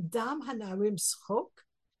imdam hanarim schok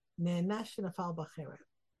ne'nash nafal b'chera.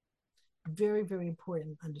 Very, very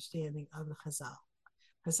important understanding of the Chazal.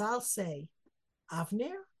 Chazal say,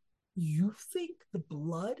 Avner, you think the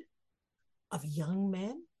blood of young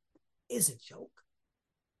men is a joke?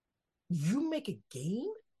 You make a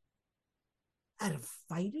game out of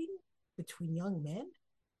fighting between young men?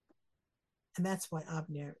 And that's why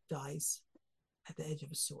Avner dies at the edge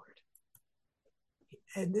of a sword.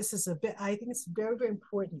 And this is a bit, I think it's very, very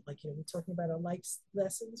important. Like, we're talking about our life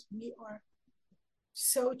lessons. We are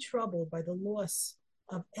so troubled by the loss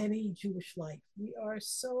of any Jewish life. We are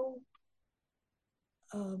so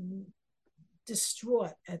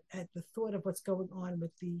distraught at the thought of what's going on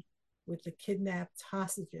with the kidnapped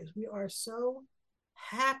hostages. We are so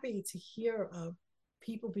happy to hear of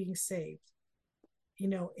people being saved.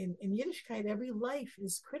 In Yiddishkeit, every life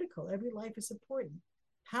is critical. Every life is important.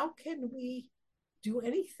 How can we do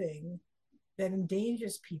anything that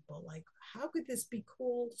endangers people? Like, how could this be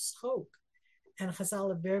called schok? And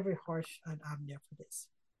Chazal are very, very harsh on Avner for this.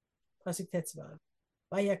 Pasuk Tetzvav.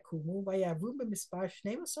 Vayakumu, vayavru b'mispar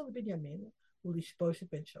 12 Binyamin, u'lishboshet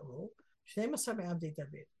ben Shaul, 12 me'avdei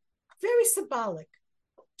David. Very symbolic.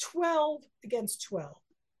 12 against 12.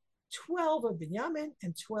 12 of Binyamin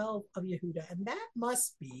and 12 of Yehuda. And that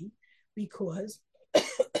must be because, and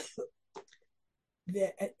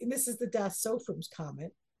this is the Das Sofrim's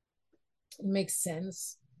comment, it makes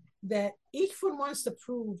sense that each one wants to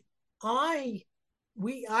prove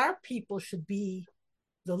our people should be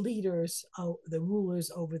the leaders, the rulers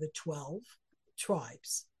over the 12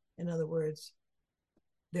 tribes. In other words,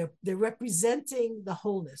 they're representing the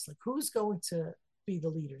wholeness. Like, who's going to be the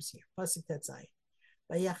leaders here? Pasuk Tetzai.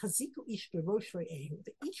 They each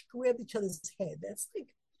grabbed each other's head. That's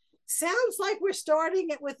like, sounds like we're starting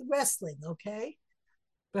it with wrestling, okay?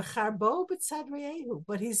 But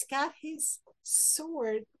he's got his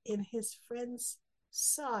sword in his friend's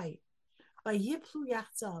side. And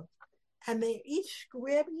they each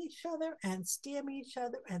grabbing each other and stabbing each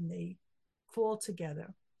other, and they fall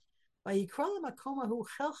together. And they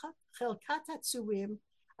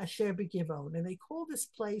call this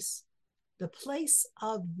place the place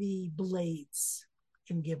of the blades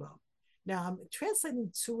in Givon. Now, I'm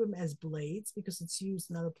translating Tzurim as blades because it's used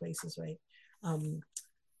in other places, right?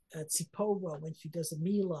 Tzipora, when she does a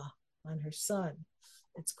Mila on her son,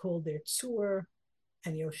 it's called their Tzur.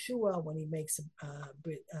 And Yoshua, when he makes a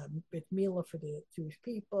Brit Mila for the Jewish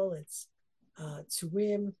people, it's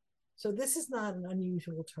Tzurim. So this is not an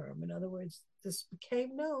unusual term. In other words, this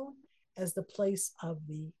became known as the place of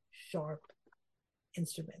the sharp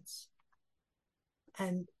instruments.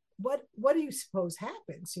 And what do you suppose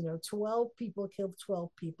happens? 12 people killed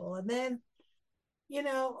 12 people. And then, you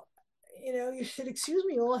should excuse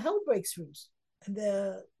me, all hell breaks loose. And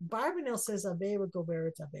the Barbanel says, Avera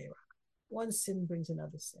goveret Avera. One sin brings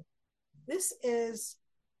another sin. This is,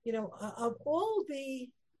 of all the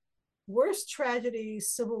worst tragedies,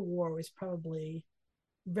 civil war is probably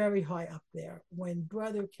very high up there. When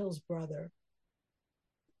brother kills brother,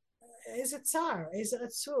 is it tsar? Is it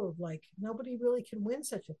atzur? Like, nobody really can win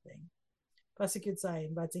such a thing.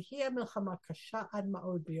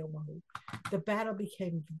 The battle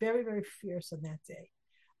became very, very fierce on that day.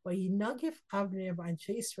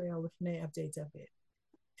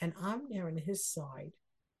 And Avner and his side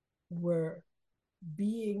were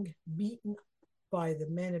being beaten by the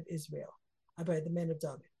men of Israel, by the men of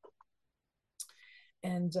David.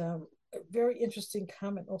 And a very interesting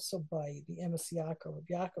comment also by the Emes Yaakov.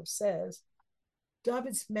 Yaakov says,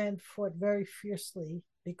 David's men fought very fiercely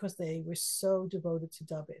because they were so devoted to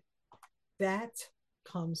David. That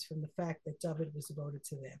comes from the fact that David was devoted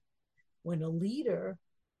to them. When a leader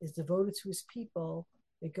is devoted to his people,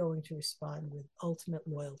 they're going to respond with ultimate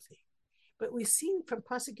loyalty. But we've seen from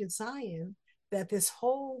Pasuk in Zion that this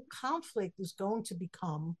whole conflict is going to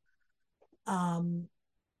become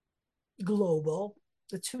global,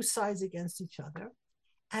 the two sides against each other.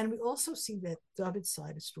 And we also see that David's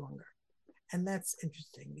side is stronger. And that's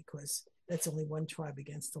interesting because that's only one tribe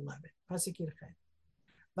against 11. Pasuk Yirchen.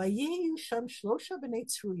 Vayehu sham shlosha b'nei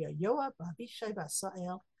Tzuria, Yoav, Abishai,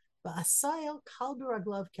 v'Asael, v'Asael kal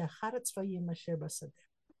b'raglav ke'achad tzvayim asher b'sadeh.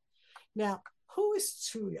 Now, who is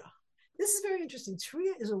Tzuria? This is very interesting.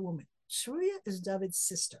 Tzuria is a woman. Tzuria is David's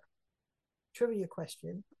sister. trivia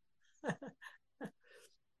question.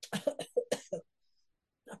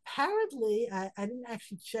 Apparently, I didn't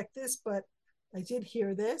actually check this, but I did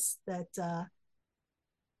hear this that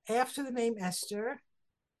after the name Esther,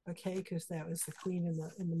 okay, because that was the queen in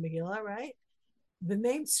the Megillah, right? The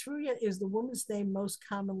name Tzruya is the woman's name most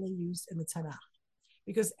commonly used in the Tanakh,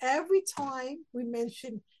 because every time we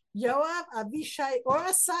mention Yoav, Abishai, or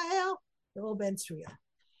Asael, they're all Ben Tzruya.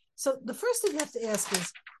 So the first thing you have to ask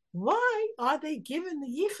is, why are they given the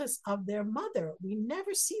yichus of their mother? We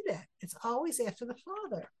never see that. It's always after the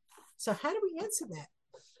father. So how do we answer that?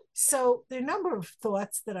 So there are a number of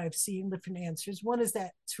thoughts that I've seen, different answers. One is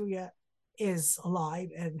that Truya is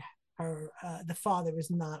alive and her the father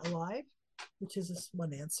is not alive, which is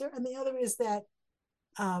one answer. And the other is that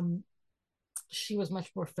she was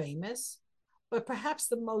much more famous. But perhaps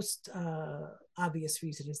the most obvious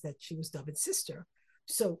reason is that she was David's sister.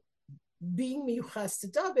 So being miyuchas to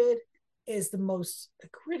David is the most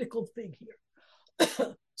critical thing here.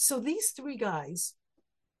 So these three guys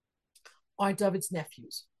are David's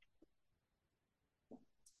nephews.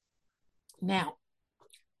 Now,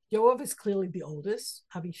 Yoav is clearly the oldest.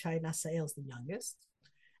 Abishai and Asael is the youngest.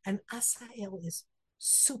 And Asael is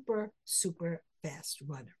super, super fast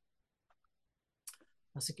runner.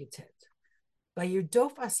 That's a good tent.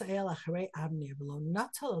 וירדוף עשאל אחרי אבנר ולא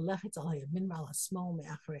נטה ללכת על הימין ועל השמאל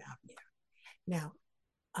מאחרי אבנר. Now,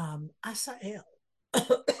 Asael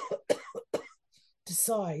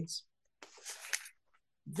decides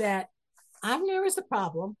that Abner is the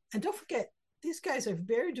problem. And don't forget, these guys are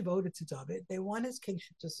very devoted to David. They want his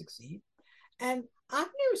kingship to succeed. And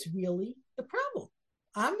Abner is really the problem.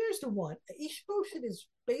 Abner is the one. Ishbosheth is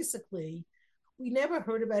basically, we never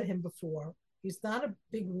heard about him before. He's not a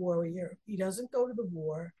big warrior. He doesn't go to the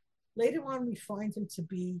war. Later on, we find him to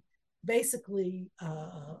be basically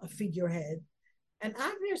a figurehead. And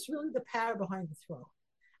Abner is really the power behind the throne.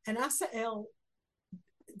 And Asael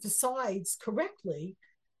decides correctly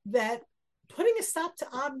that putting a stop to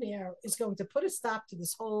Abner is going to put a stop to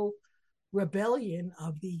this whole rebellion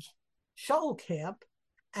of the Shaul camp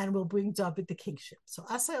and will bring David the kingship. So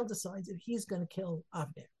Asael decides that he's going to kill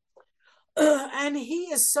Abner. And he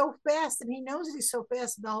is so fast, and he knows that he's so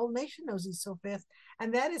fast, and the whole nation knows he's so fast.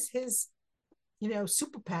 And that is his,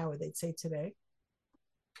 superpower, they'd say today.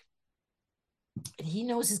 And he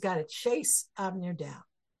knows he's got to chase Abner down.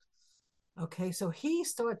 Okay, so he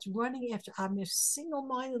starts running after Abner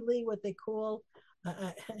single-mindedly, what they call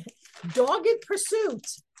dogged pursuit,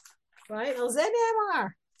 right?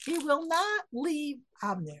 He will not leave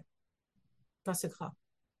Abner.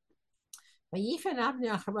 And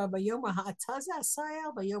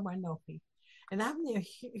Abner,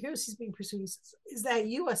 here's he's being pursued. He says, is that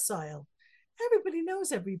you, Asael? Everybody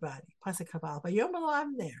knows everybody.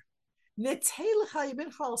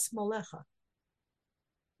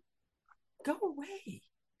 Go away.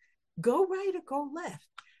 Go right or go left.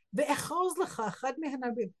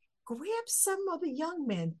 Grab some other young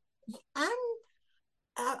man.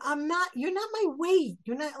 I'm not, you're not my weight.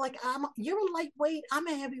 You're not like, you're a lightweight. I'm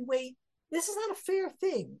a heavyweight. This is not a fair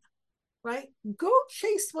thing, right? Go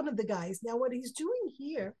chase one of the guys. Now, what he's doing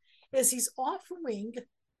here is he's offering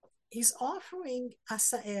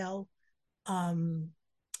Asael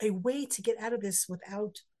a way to get out of this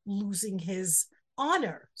without losing his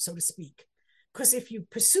honor, so to speak. Because if you're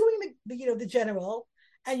pursuing the general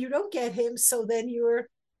and you don't get him, so then you're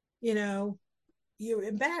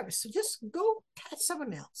embarrassed. So just go catch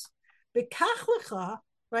someone else.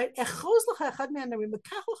 Right?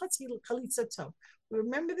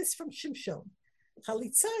 Remember this from Shimshon.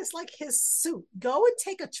 Chalitza is like his suit. Go and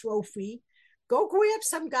take a trophy. Go grab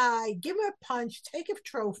some guy, give him a punch, take a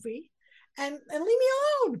trophy, and leave me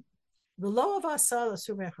alone. The law of Asal is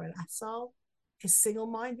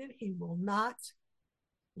single-minded. He will not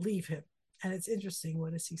leave him. And it's interesting.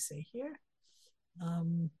 What does he say here?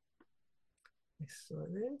 I saw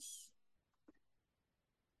this.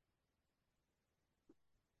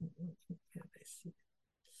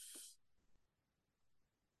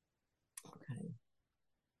 Okay.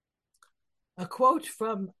 A quote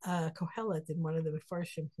from Kohelet in one of the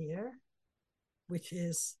Mefarshim here, which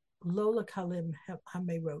is Lola Kalim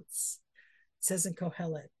Hamerots. It says in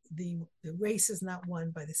Kohelet, the race is not won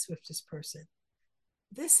by the swiftest person.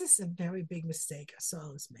 This is a very big mistake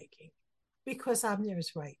Asal is making, because Abner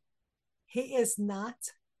is right. He is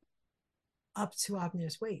not up to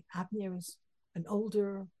Abner's weight. Abner is an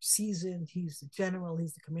older, seasoned, he's the general,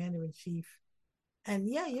 he's the commander-in-chief. And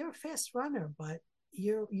yeah, you're a fast runner, but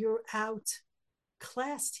you're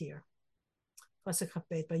outclassed here. Abner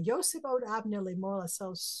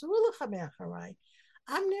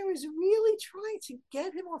is really trying to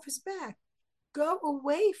get him off his back. go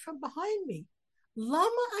away from behind me.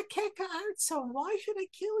 Lama akeka artso, why should I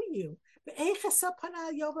kill you? How can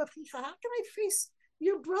I face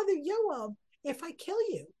your brother Yoav if I kill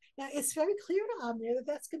you? Now, it's very clear to Amir that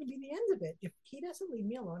that's going to be the end of it. If he doesn't leave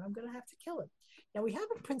me alone, I'm going to have to kill him. Now, we have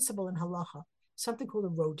a principle in halacha, something called a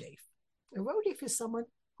rodef. A rodef is someone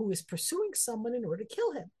who is pursuing someone in order to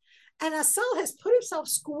kill him. And Asal has put himself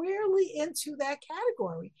squarely into that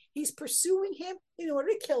category. He's pursuing him in order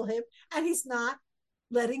to kill him, and he's not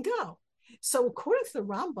letting go. So according to the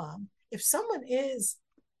Rambam, if someone is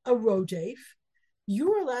a rodef,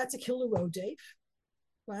 you are allowed to kill a rodef,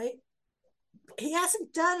 right? He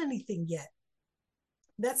hasn't done anything yet.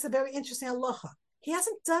 That's a very interesting halacha. He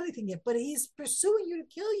hasn't done anything yet, but he's pursuing you to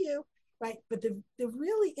kill you, right? But the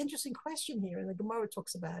really interesting question here, and the Gemara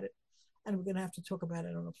talks about it, and we're going to have to talk about it.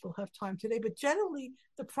 I don't know if we'll have time today, but generally,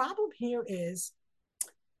 the problem here is,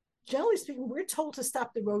 generally speaking, we're told to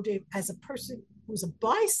stop the rodef as a person who's a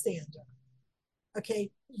bystander.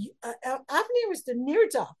 Okay, Avner is the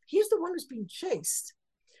nirdaf. He's the one who's being chased.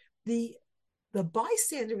 The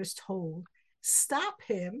bystander is told, stop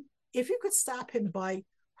him. If you could stop him by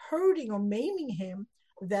hurting or maiming him,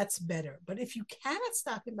 that's better. But if you cannot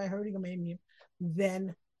stop him by hurting or maiming him,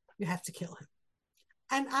 then you have to kill him.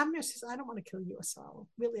 And Avner says, I don't want to kill you, Asal.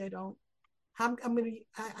 Really, I don't. How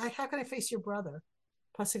can I face your brother?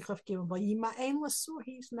 He's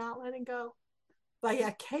not letting go.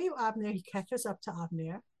 Avner, he catches up to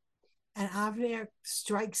Avner, and Avner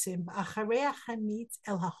strikes him.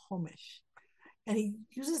 And he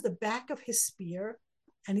uses the back of his spear,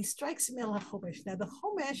 and he strikes him el hachomesh. Now the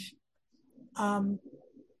chomesh,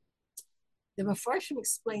 the Mefarshim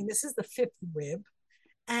explain this is the fifth rib,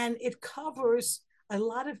 and it covers a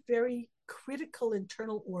lot of very critical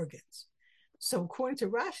internal organs. So according to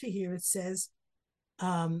Rashi here, it says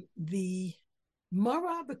the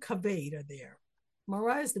mara and kaved are there.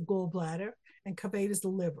 Mara is the gallbladder, and kaved is the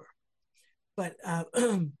liver. But I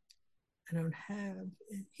don't have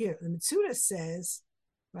it here. The Mitzuda says,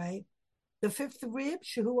 right, the fifth rib,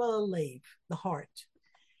 shehu al lev, the heart.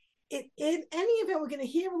 In any event, we're going to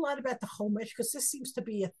hear a lot about the chomesh because this seems to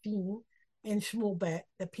be a theme in Shmuel Bet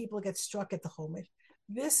that people get struck at the chomesh.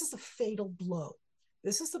 This is a fatal blow.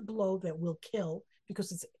 This is the blow that will kill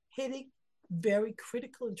because it's hitting very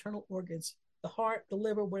critical internal organs, the heart, the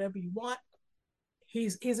liver, whatever you want.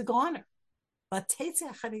 He's a goner. The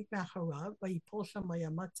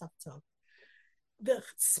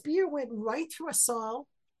spear went right through Asal,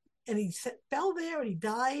 and he fell there, and he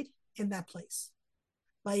died in that place.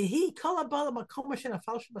 Any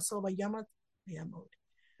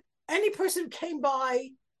person who came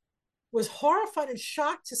by was horrified and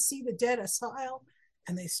shocked to see the dead Asal,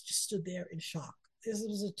 and they just stood there in shock. This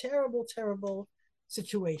was a terrible, terrible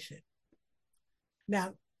situation.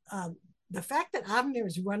 Now, the fact that Avner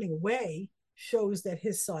is running away shows that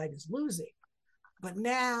his side is losing. But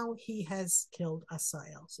now he has killed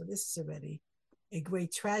Asahel. So this is already a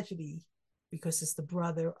great tragedy because it's the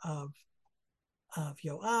brother of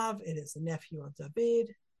Yoav. It is the nephew of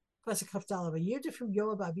David. A year from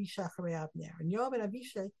Yoav, Avishai, Abner. And Yoav and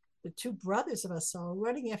Avishai, the two brothers of Asahel, are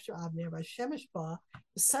running after Abner. By Shemesh Ba,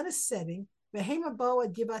 the sun is setting. Behema Bo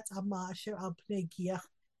ad Givat Amma Asher al Pnei Giach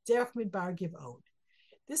Derech Midbar Giv'on.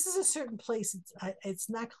 This is a certain place. It's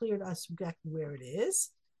not clear to us exactly where it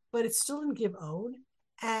is, but it's still in Giv'on,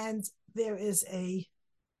 and there is a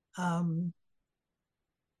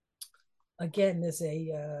there's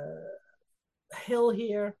a hill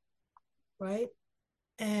here, right?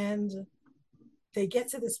 And they get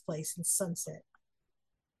to this place in sunset,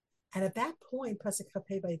 and at that point, Pasuk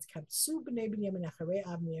Chapei B'Yitz Kapsu B'nei Binyamin Acharei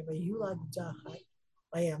Avner V'Yulad Dachat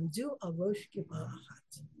V'Yamdu Al Rosh Giv'ah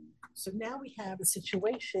Achat. So now we have a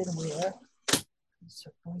situation where it's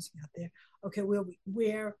noisy out there. Okay,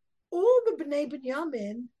 where all the Bnei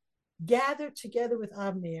Binyamin gathered together with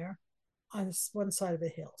Avner on one side of the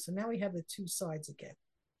hill. So now we have the two sides again.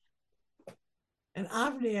 And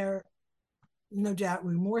Avner, no doubt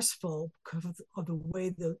remorseful because of the way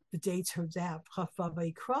the day turns out.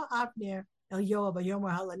 Avner El Yoav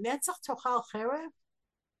Yomer Halanetzach Tochal Cherev.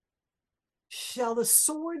 Shall the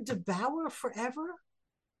sword devour forever?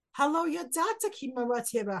 Hello, Yadata ki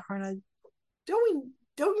marati b'acharna. Don't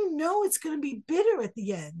you know it's going to be bitter at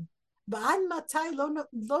the end? When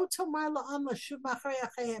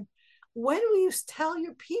will you tell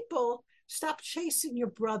your people stop chasing your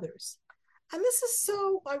brothers? And this is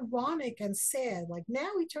so ironic and sad. Like now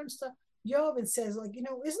he turns to Yoav and says, like,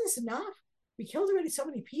 isn't this enough? We killed already so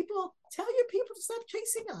many people. Tell your people to stop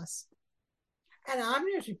chasing us. And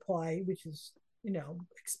Amner's reply, which is,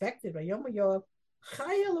 expected by Yoav,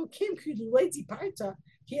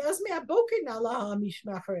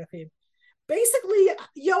 Basically,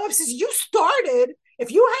 Yoav says, you started.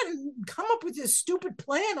 If you hadn't come up with this stupid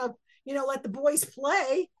plan of, let the boys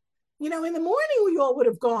play, in the morning we all would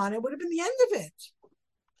have gone. It would have been the end of it.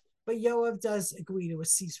 But Yoav does agree to a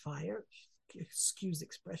ceasefire. Excuse the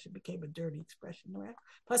expression, became a dirty expression.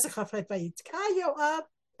 Yoav,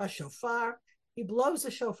 shofar. He blows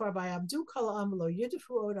the shofar by Abdu Kalam, Lo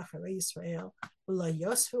Yudafu Od Acharei Yisrael, Lo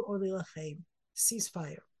Yosfu Od Lachem.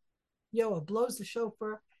 Ceasefire. Yoav blows the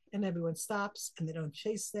shofar, and everyone stops, and they don't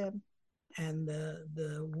chase them, and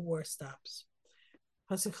the war stops.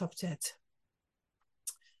 Pasuk Chavtet.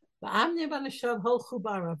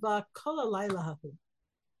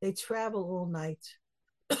 They travel all night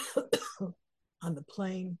on the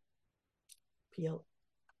plain. Plane.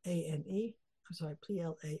 I'm sorry,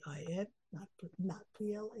 Plain, not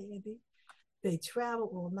Plane. They travel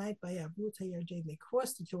all night by Avut HaYarden. They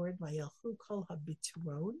cross the Jordan by Yelchu Kol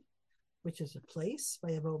HaBitron, which is a place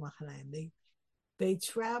by Yavo Machanayim. They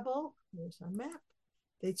travel. There's our map.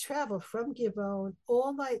 They travel from Givon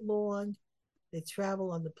all night long. They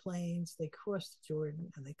travel on the plains. They cross the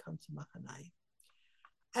Jordan and they come to Machanayim.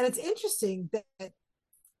 And it's interesting that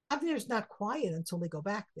Avner's not quiet until they go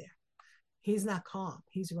back there. He's not calm.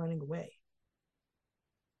 He's running away.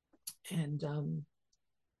 And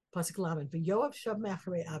Pasuk Lamed, V'Yoav Shav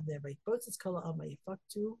Me'acharei Avner, V'Yitbotzes Kol Ha'am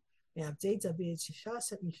V'Yifaktu, V'Yavdei David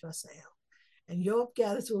Shishas Et Mishasael. And Yoav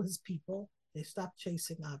gathers all his people. They stop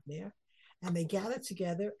chasing Avner, and they gather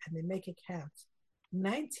together and they make a count.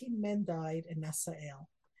 19 men died in Asael.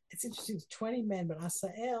 It's interesting, it's 20 men, but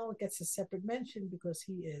Asael gets a separate mention because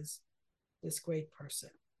he is this great person.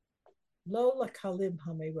 Lo lakalim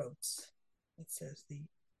hamerots. It says the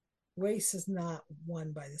race is not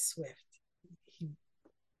won by the swift.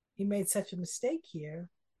 He made such a mistake here,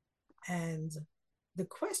 and the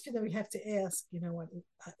question that we have to ask,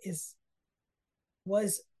 is,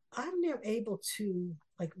 was Avner able to,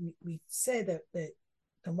 like we say that the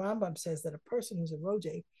Rambam says that a person who's a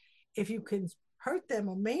roje, if you can hurt them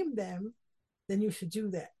or maim them, then you should do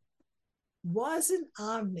that. Wasn't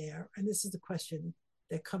Avner, and this is the question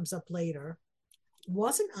that comes up later,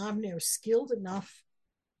 wasn't Avner a skilled enough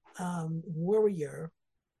warrior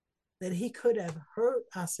that he could have hurt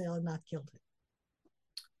Asael and not killed him?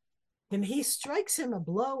 And he strikes him a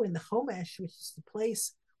blow in the Chomesh, which is the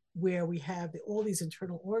place where we have all these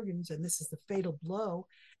internal organs, and this is the fatal blow.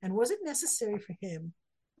 And was it necessary for him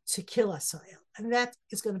to kill Asael? And that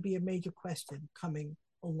is going to be a major question coming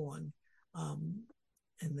along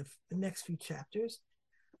in the next few chapters.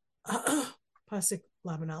 Pasuk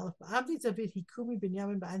Lavan Aleph. Avdi David Hikumi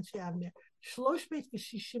Binyamin Ba'anshi Avner Shlosh Beit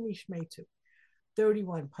V'Shishim Yishmeitu.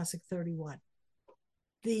 31, Pasuk 31.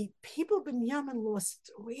 The people of Binyamin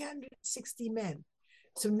lost 360 men.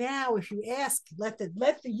 So now, if you ask, let the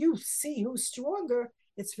youth see who's stronger,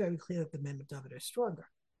 it's very clear that the men of David are stronger.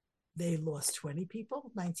 They lost 20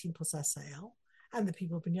 people, 19 plus Asael, and the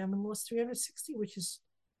people of Binyamin lost 360, which is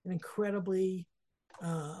an incredibly,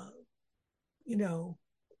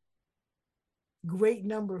 great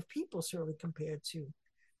number of people, certainly compared to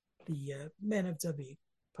the men of David.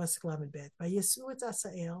 Pasuk Lamed Bet. Vayesu et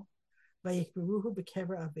Asael, vayikberuhu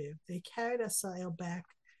bekever aviv. They carried Asael back.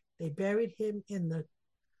 They buried him in the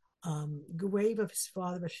grave of his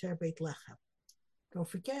father, Asher Beit Lechem. Don't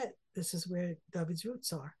forget, this is where David's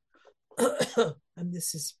roots are. And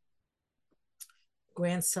this is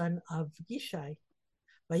grandson of Yishai.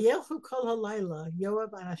 Vayelchu kol halayla,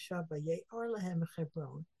 Yoav and Ashav vayar lahem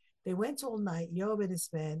Hebron. They went all night, Yoav and his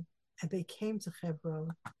men, and they came to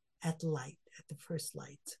Hebron at light, at the first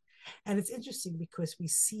light. And it's interesting because we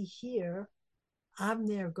see here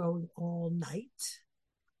Avner going all night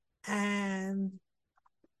and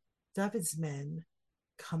David's men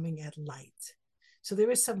coming at light. So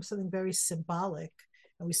there is something very symbolic.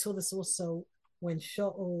 And we saw this also when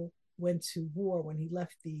Shaul went to war, when he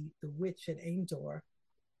left the witch at Endor,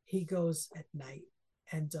 he goes at night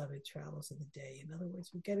and David travels in the day. In other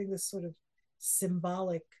words, we're getting this sort of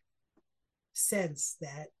symbolic sense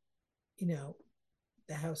that,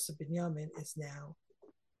 the house of Binyamin is now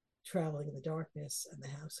traveling in the darkness, and the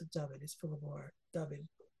house of David is full of war. David,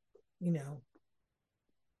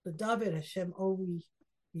 the David Hashem Ori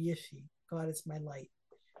Yishi, God is my light.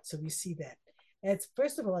 So we see that. And it's,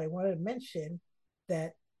 first of all, I wanted to mention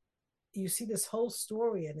that you see this whole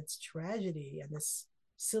story and its tragedy and this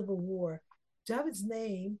civil war. David's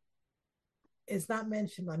name is not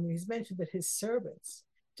mentioned. I mean, he's mentioned that his servants.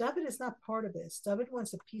 David is not part of this. David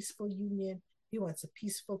wants a peaceful union. He wants a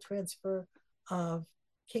peaceful transfer of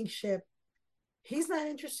kingship. He's not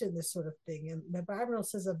interested in this sort of thing. And the Bible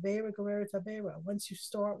says, Avera Gereret Avera. Once you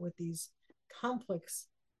start with these conflicts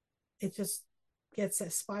it just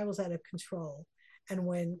spirals out of control. And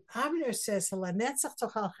when Abner says,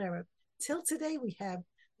 till today we have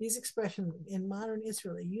these expressions in modern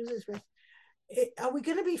Israel. It uses, are we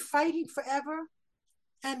going to be fighting forever?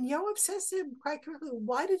 And Yoav says to him quite correctly,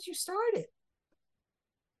 why did you start it?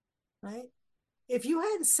 Right? If you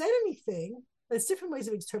hadn't said anything, there's different ways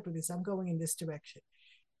of interpreting this. I'm going in this direction.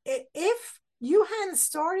 If you hadn't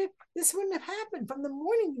started, this wouldn't have happened. From the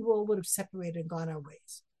morning, you all would have separated and gone our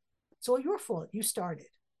ways. It's all your fault. You started.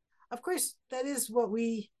 Of course, that is what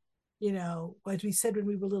we, as we said when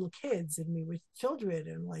we were little kids and we were children,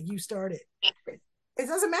 and like, you started. It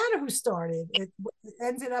doesn't matter who started. It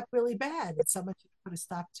ended up really bad. It's someone should put a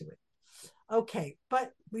stop to it. Okay,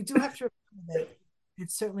 but we do have to remember that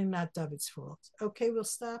it's certainly not David's fault. Okay, we'll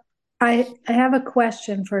stop. I have a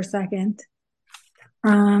question for a second,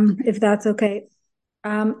 if that's okay.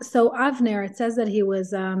 So Avner, it says that he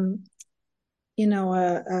was, a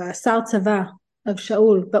Sal Tzava of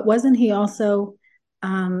Shaul, but wasn't he also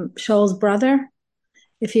Shaul's brother?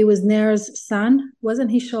 If he was Ner's son, wasn't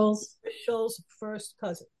he Shaul's first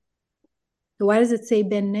cousin? So why does it say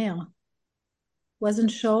Ben Ner? Wasn't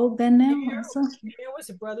Shaul Ben Ner also? Ner was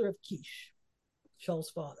a brother of Kish, Shaul's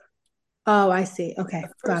father. Oh, I see. Okay,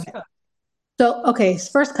 got it. So, okay, his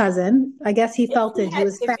first cousin, I guess he felt it. He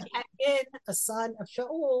was if he had been a son of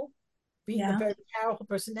Shaul, being a very powerful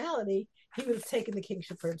personality, he would have taken the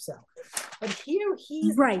kingship for himself. But here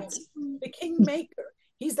he's the kingmaker.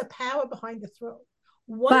 He's the power behind the throne.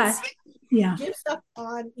 Once he gives up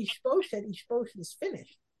on Ishbosheth is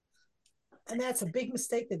finished. And that's a big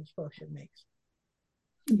mistake that Ishbosheth makes.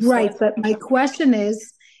 Right, but my question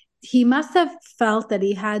is, he must have felt that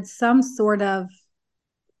he had some sort of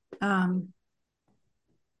I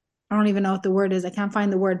don't even know what the word is. I can't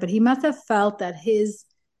find the word, but he must have felt that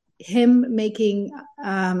him making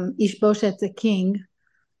Ishbosheth the king,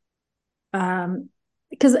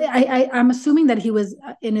 because I'm assuming that he was,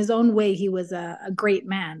 in his own way, he was a great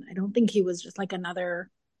man. I don't think he was just like another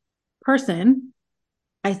person.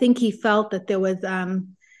 I think he felt that there was that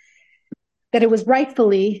it was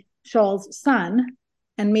rightfully Shaul's son,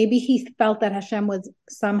 and maybe he felt that Hashem was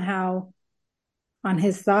somehow on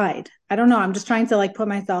his side. I don't know. I'm just trying to like put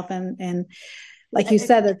myself in like you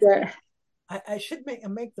said that there. I should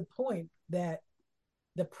make the point that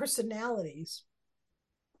the personalities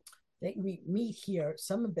that we meet here,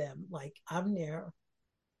 some of them like Avner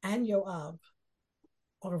and Yoav,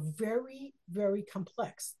 are very, very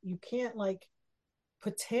complex. You can't like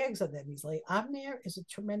put tags on them. He's like, Avner is a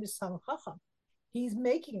tremendous Talmid Chacham. He's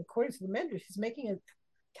making, according to the Medrash, he's making a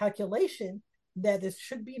calculation that there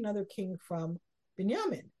should be another king from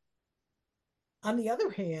Binyamin. On the other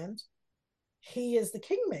hand, he is the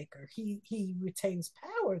kingmaker. He retains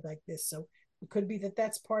power like this. So it could be that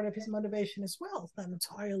that's part of his motivation as well. It's not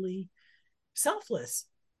entirely selfless,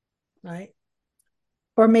 right?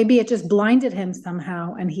 Or maybe it just blinded him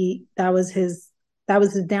somehow, and that was his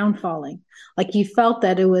downfalling. Like he felt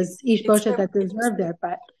that it was Ishbosheth that deserved it,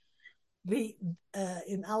 but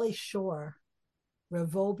in Ali Shor, Rav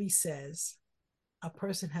Wolbe says a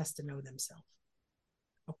person has to know themselves.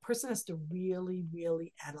 A person has to really,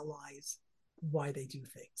 really analyze why they do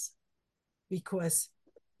things, because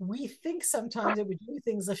we think sometimes that we do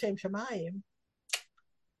things l'shem shamayim,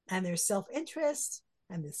 and there's self-interest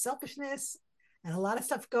and there's selfishness and a lot of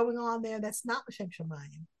stuff going on there that's not l'shem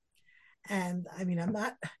shamayim. And I mean, I'm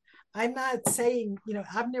not saying,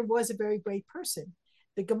 Abner was a very great person.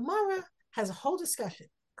 The Gemara has a whole discussion,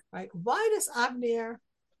 right? Why does Abner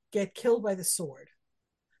get killed by the sword?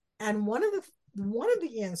 And one of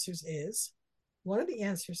the answers is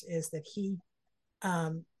that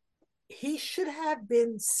he should have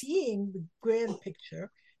been seeing the grand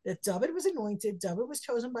picture that David was anointed, David was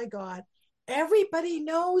chosen by God. Everybody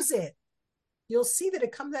knows it. You'll see that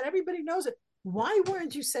it comes out. Everybody knows it. Why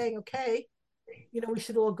weren't you saying, okay, we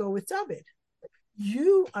should all go with David?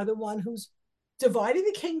 You are the one who's dividing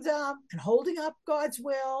the kingdom and holding up God's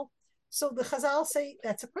will. So the Chazal say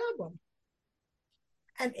that's a problem.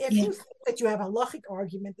 And if you think that you have a halachic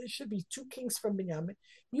argument, there should be two kings from Binyamin,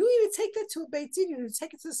 you need to take that to a Beit Din. You need to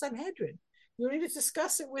take it to the Sanhedrin. You need to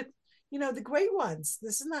discuss it with, the great ones.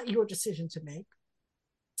 This is not your decision to make.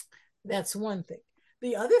 That's one thing.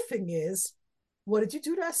 The other thing is, what did you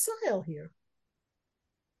do to Asael here?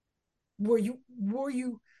 You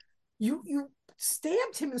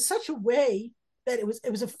stabbed him in such a way that it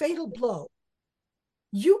was a fatal blow.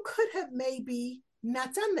 You could have maybe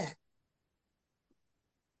not done that.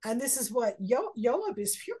 And this is what Yoav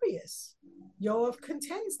is furious. Yoav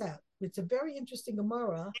contends that. It's a very interesting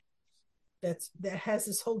Gemara that has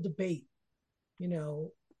this whole debate,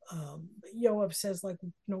 Yoav says, like,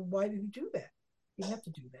 why did he do that? He didn't have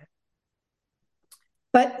to do that.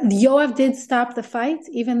 But Yoav did stop the fight,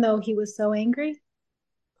 even though he was so angry.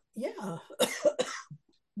 Yeah.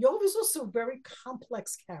 Yoav is also a very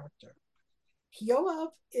complex character. Yoav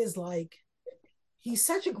is like, he's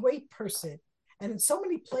such a great person. And in so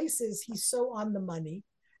many places, he's so on the money.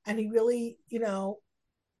 And he really,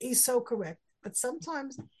 he's so correct. But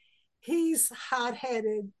sometimes he's hot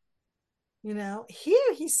headed.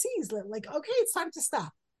 Here he sees like, okay, it's time to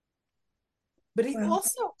stop. But he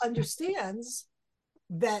also understands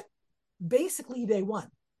that basically they won.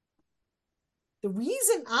 The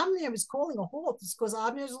reason Avner is calling a halt is because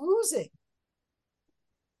Avner's losing.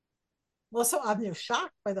 Also, Avner's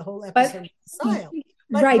shocked by the whole episode of style.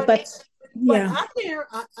 But Avner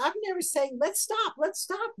is saying, let's stop.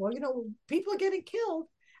 Well, people are getting killed.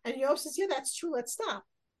 And Yoav says, yeah, that's true, let's stop.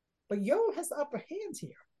 But Yoav has the upper hand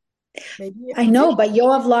here. I know, but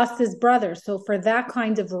Yoav lost his brother. So for that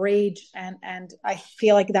kind of rage, and I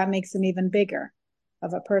feel like that makes him even bigger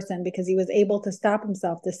of a person, because he was able to stop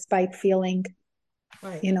himself despite feeling,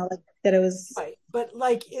 right, that it was right. But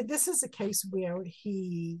this is a case where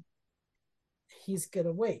he's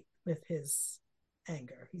gonna wait with his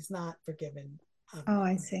anger. He's not forgiven. Oh,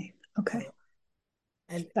 I see. Okay.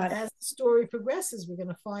 And as the story progresses, we're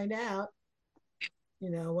gonna find out,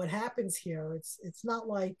 what happens here. It's not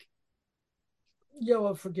like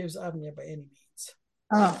Yoav forgives Avner by any means.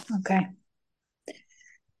 Oh, okay.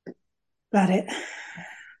 Got it.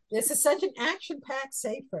 This is such an action-packed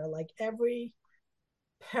sefer. Like every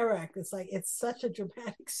Perek, it's such a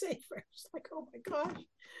dramatic sefer. It's like, oh my gosh.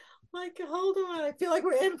 Like, hold on. I feel like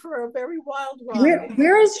we're in for a very wild ride.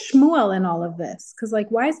 Where is Shmuel in all of this? Because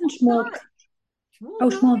why isn't Shmuel?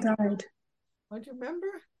 Shmuel died. Don't you remember?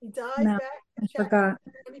 He died back in chapter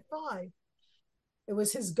 25. It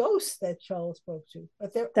was his ghost that Shaul spoke to.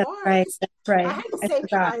 But that's right. I had the same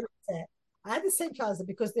child set. I had the same child set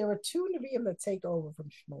because there were two Nevi'im that take over from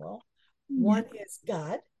Shmuel. One is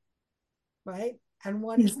God, right? And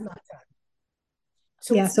one is not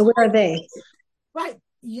God. So where are they? Right.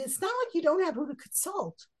 It's not like you don't have who to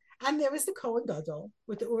consult. And there is the Kohen Gadol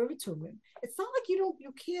with the Urim Tumim. It's not like you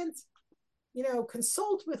can't,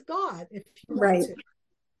 consult with God if you want to.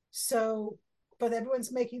 So, but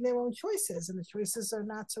everyone's making their own choices, and the choices are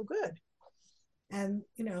not so good. And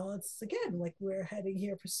it's again like we're heading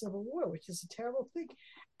here for civil war, which is a terrible thing.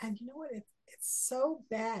 And you know what? It's so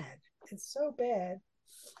bad. It's so bad.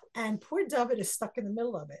 And poor David is stuck in the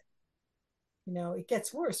middle of it. It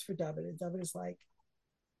gets worse for David. And David is like,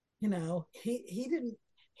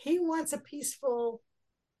 he wants a peaceful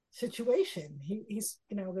situation. He's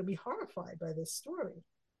going to be horrified by this story,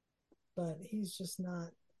 but he's just not.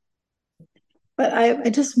 But I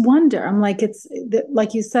just wonder, I'm like, it's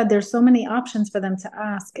like you said, there's so many options for them to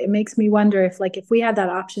ask. It makes me wonder if we had that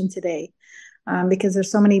option today, because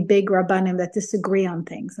there's so many big Rabbanim that disagree on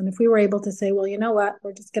things. And if we were able to say, well, you know what,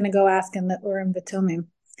 we're just going to go ask in the Urim V'Tumim,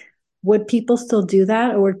 would people still do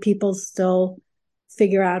that? Or would people still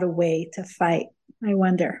figure out a way to fight? I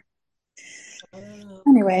wonder.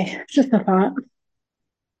 Anyway, just a thought.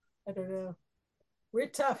 I don't know. We're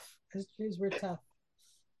tough. As Jews, we're tough.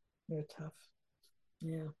 We're tough.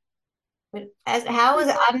 Yeah. But how was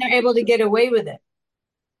Abner able to get away with it?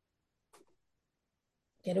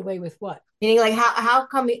 Get away with what? Meaning, like, how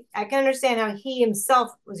come I can understand how he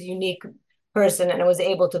himself was a unique person and was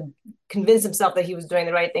able to convince himself that he was doing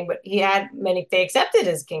the right thing, but they accepted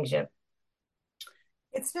his kingship.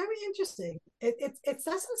 It's very interesting. It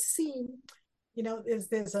doesn't seem,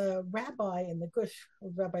 there's a rabbi in the Gush,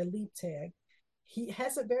 Rabbi Liebtag. He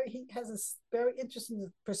has a very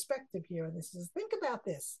interesting perspective here. And this is, think about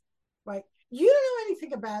this, right? You don't know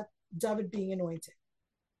anything about David being anointed.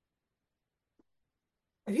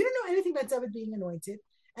 If you don't know anything about David being anointed,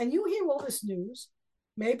 and you hear all this news,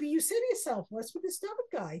 maybe you say to yourself, what's with this David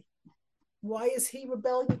guy? Why is he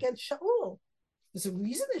rebelling against Shaul? There's a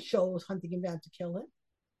reason that Shaul was hunting him down to kill him.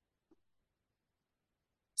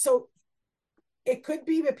 So it could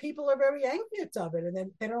be that people are very angry at David, and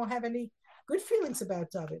then they don't have any good feelings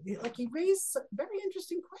about David. Like, he raised a very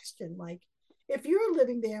interesting question. Like, if you're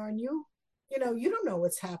living there and you don't know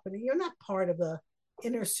what's happening, you're not part of the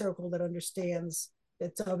inner circle that understands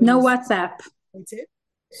that David. No WhatsApp.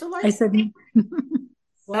 So, like, I said.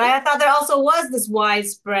 But I thought there also was this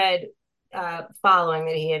widespread following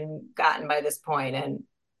that he had gotten by this point, and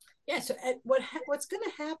so what's going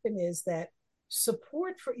to happen is that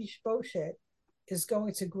support for Ishbosheth is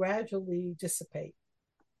going to gradually dissipate,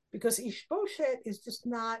 because Ishbosheth is just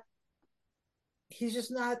not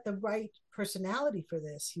the right personality for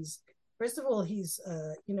this. He's first of all, he's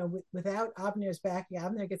without Abner's backing,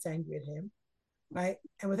 Abner gets angry at him, right?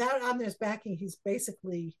 And without Abner's backing, he's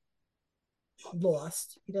basically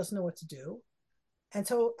lost. He doesn't know what to do. And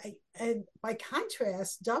so, and by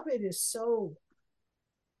contrast, David is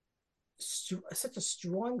such a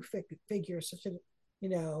strong figure, such a,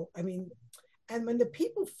 and when the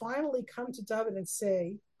people finally come to David and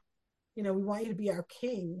say, we want you to be our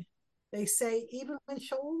king, they say, even when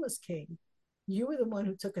Shaul was king, you were the one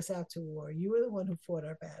who took us out to war. You were the one who fought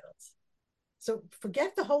our battles. So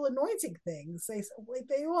forget the whole anointing things. They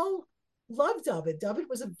all loved David. David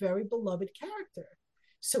was a very beloved character.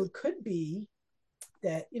 So it could be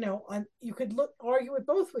that, you could argue it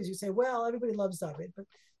both ways. You say, well, everybody loves David. But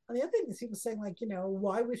on the other hand, he was saying,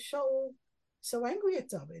 why was Shaul so angry at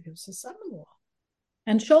David? It was his son-in-law.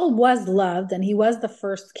 And Shaul was loved, and he was the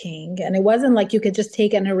first king. And it wasn't like you could just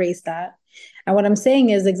take and erase that. And what I'm saying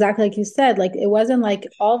is exactly like you said, like it wasn't like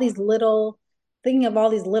thinking of all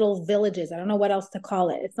these little villages. I don't know what else to call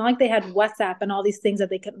it. It's not like they had WhatsApp and all these things that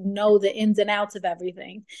they could know the ins and outs of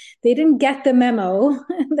everything. They didn't get the memo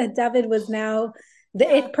that David was now the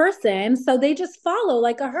it person. So they just follow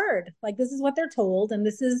like a herd. Like this is what they're told. And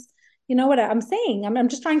this is, what I'm saying. I'm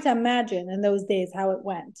just trying to imagine in those days how it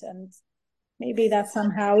went. And maybe that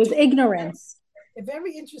somehow is ignorance.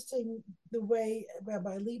 Very interesting the way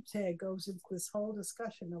Rabbi Liebtag goes into this whole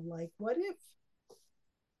discussion of like, what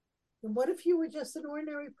if you were just an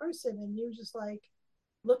ordinary person and you just like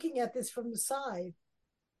looking at this from the side,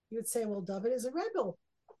 you would say, well, David is a rebel.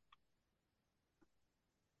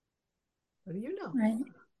 What do you know? Right.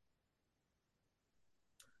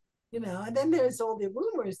 And then there's all the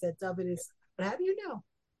rumors that David is, but how do you know?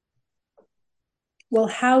 Well,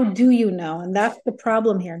 how do you know? And that's the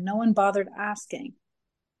problem here. No one bothered asking.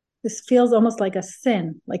 This feels almost like a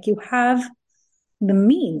sin. Like you have the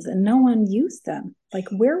means and no one used them. Like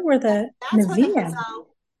where were the Nevi'im?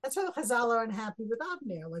 That's why the Chazal are unhappy with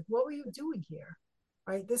Abner. Like, what were you doing here?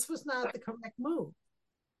 Right? This was not the correct move.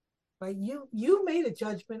 Right? You made a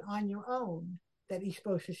judgment on your own that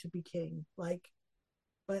Ishbosheth should be king. Like,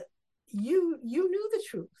 but you knew the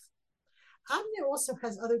truth. Abner also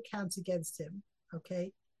has other counts against him.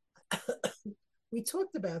 Okay. We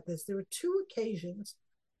talked about this. There were two occasions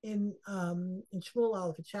in Shmuel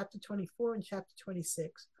Aleph, in chapter 24 and chapter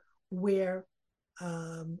 26, where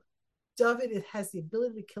David has the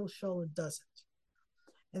ability to kill Shaul and doesn't.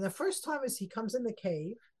 And the first time is he comes in the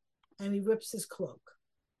cave and he rips his cloak.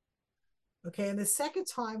 Okay, and the second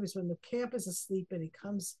time is when the camp is asleep and he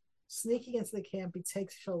comes sneaking into the camp. He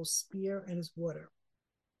takes Shaul's spear and his water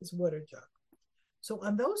jug. So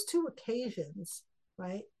on those two occasions,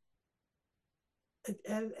 right,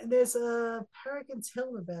 and there's a Perek in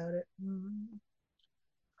Tehillim about it.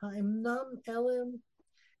 I'm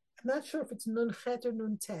not sure if it's Nun Chet or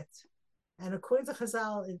Nun Tet. And according to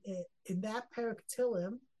Chazal, in that Perek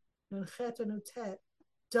Tehillim, Nun Chet or Nun Tet,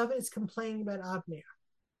 David is complaining about Abner.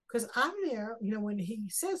 Because Abner, when he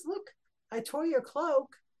says, look, I tore your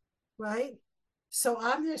cloak, right? So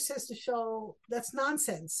Abner says to Shaul, that's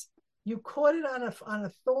nonsense. You caught it on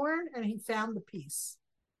a thorn and he found the piece.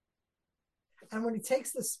 And when he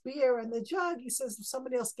takes the spear and the jug, he says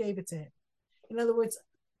somebody else gave it to him. In other words,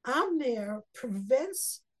 Abner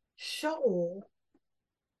prevents Shaul,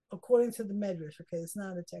 according to the Medrash, okay, it's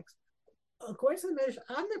not a text. According to the Medrash,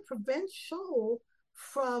 Abner prevents Shaul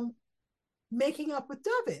from making up with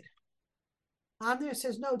David. Abner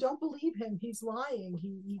says, no, don't believe him. He's lying.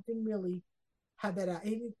 He didn't really have that out.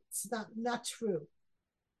 It's not true.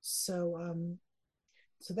 So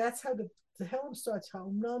that's how the Tehillim starts.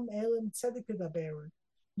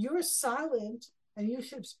 You're silent and you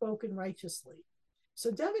should have spoken righteously. So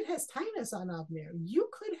David has tainas on Abner. You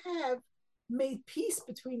could have made peace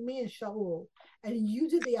between me and Shaul, and you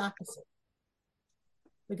did the opposite.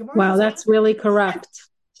 Wow, that's really correct.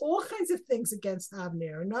 All kinds of things against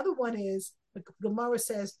Abner. Another one is, the Gemara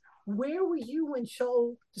says, where were you when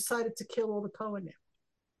Shaul decided to kill all the Kohanim?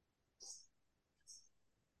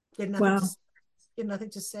 You had nothing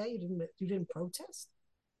to say. You didn't protest.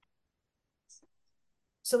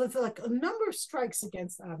 So there's like a number of strikes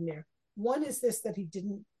against Abner. One is this, that he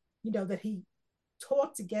didn't, that he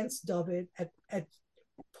talked against David at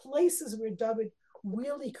places where David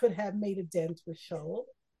really could have made a dent with Shaul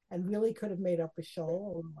and really could have made up with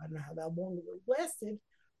Shaul. I don't know how that long it lasted,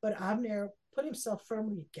 but Abner put himself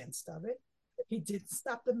firmly against David. He did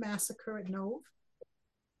stop the massacre at Nov.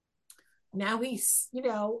 Now he's,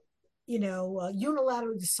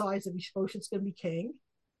 unilaterally decides that Ishbosheth's going to be king.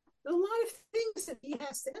 There are a lot of things that he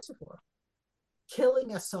has to answer for.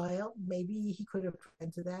 Killing Asahel, maybe he could have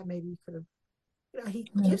prevented that. Maybe he could have, he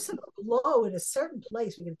gives him a blow in a certain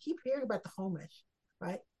place. We're going to keep hearing about the Homish,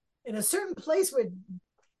 right? In a certain place with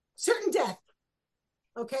certain death.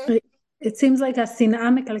 Okay? It seems like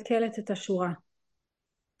השנאה מקלקלת את השורה.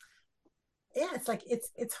 Yeah, it's like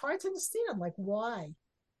it's hard to understand. Like, why?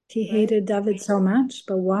 He hated David so much,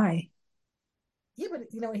 but why? Yeah, but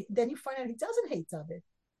then you find out he doesn't hate David.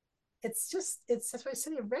 That's why I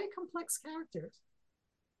say they're very complex characters.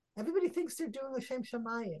 Everybody thinks they're doing the Shem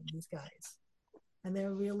Shamayim, these guys. And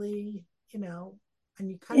they're really, and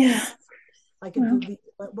you kind of like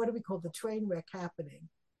what do we call the train wreck happening?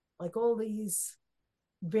 Like all these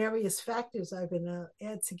various factors are going to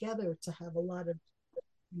add together to have a lot of,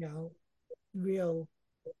 real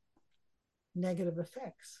negative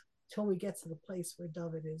effects until we get to the place where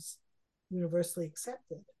David is universally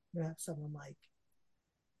accepted. You have someone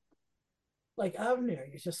like Avner.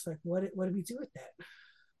 You're just like, what do we do with that?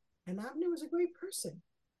 And Avner was a great person.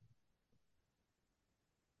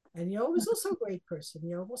 And Yoav is also a great person.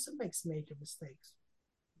 Yoav also makes major mistakes.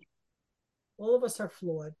 All of us are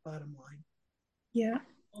flawed, bottom line. Yeah.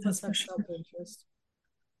 All of us have self-interest.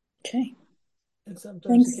 Okay. And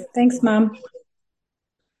sometimes thanks, Mom.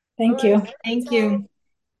 Thank you. Thank you.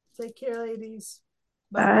 Take care, ladies.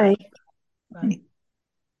 Bye. Bye.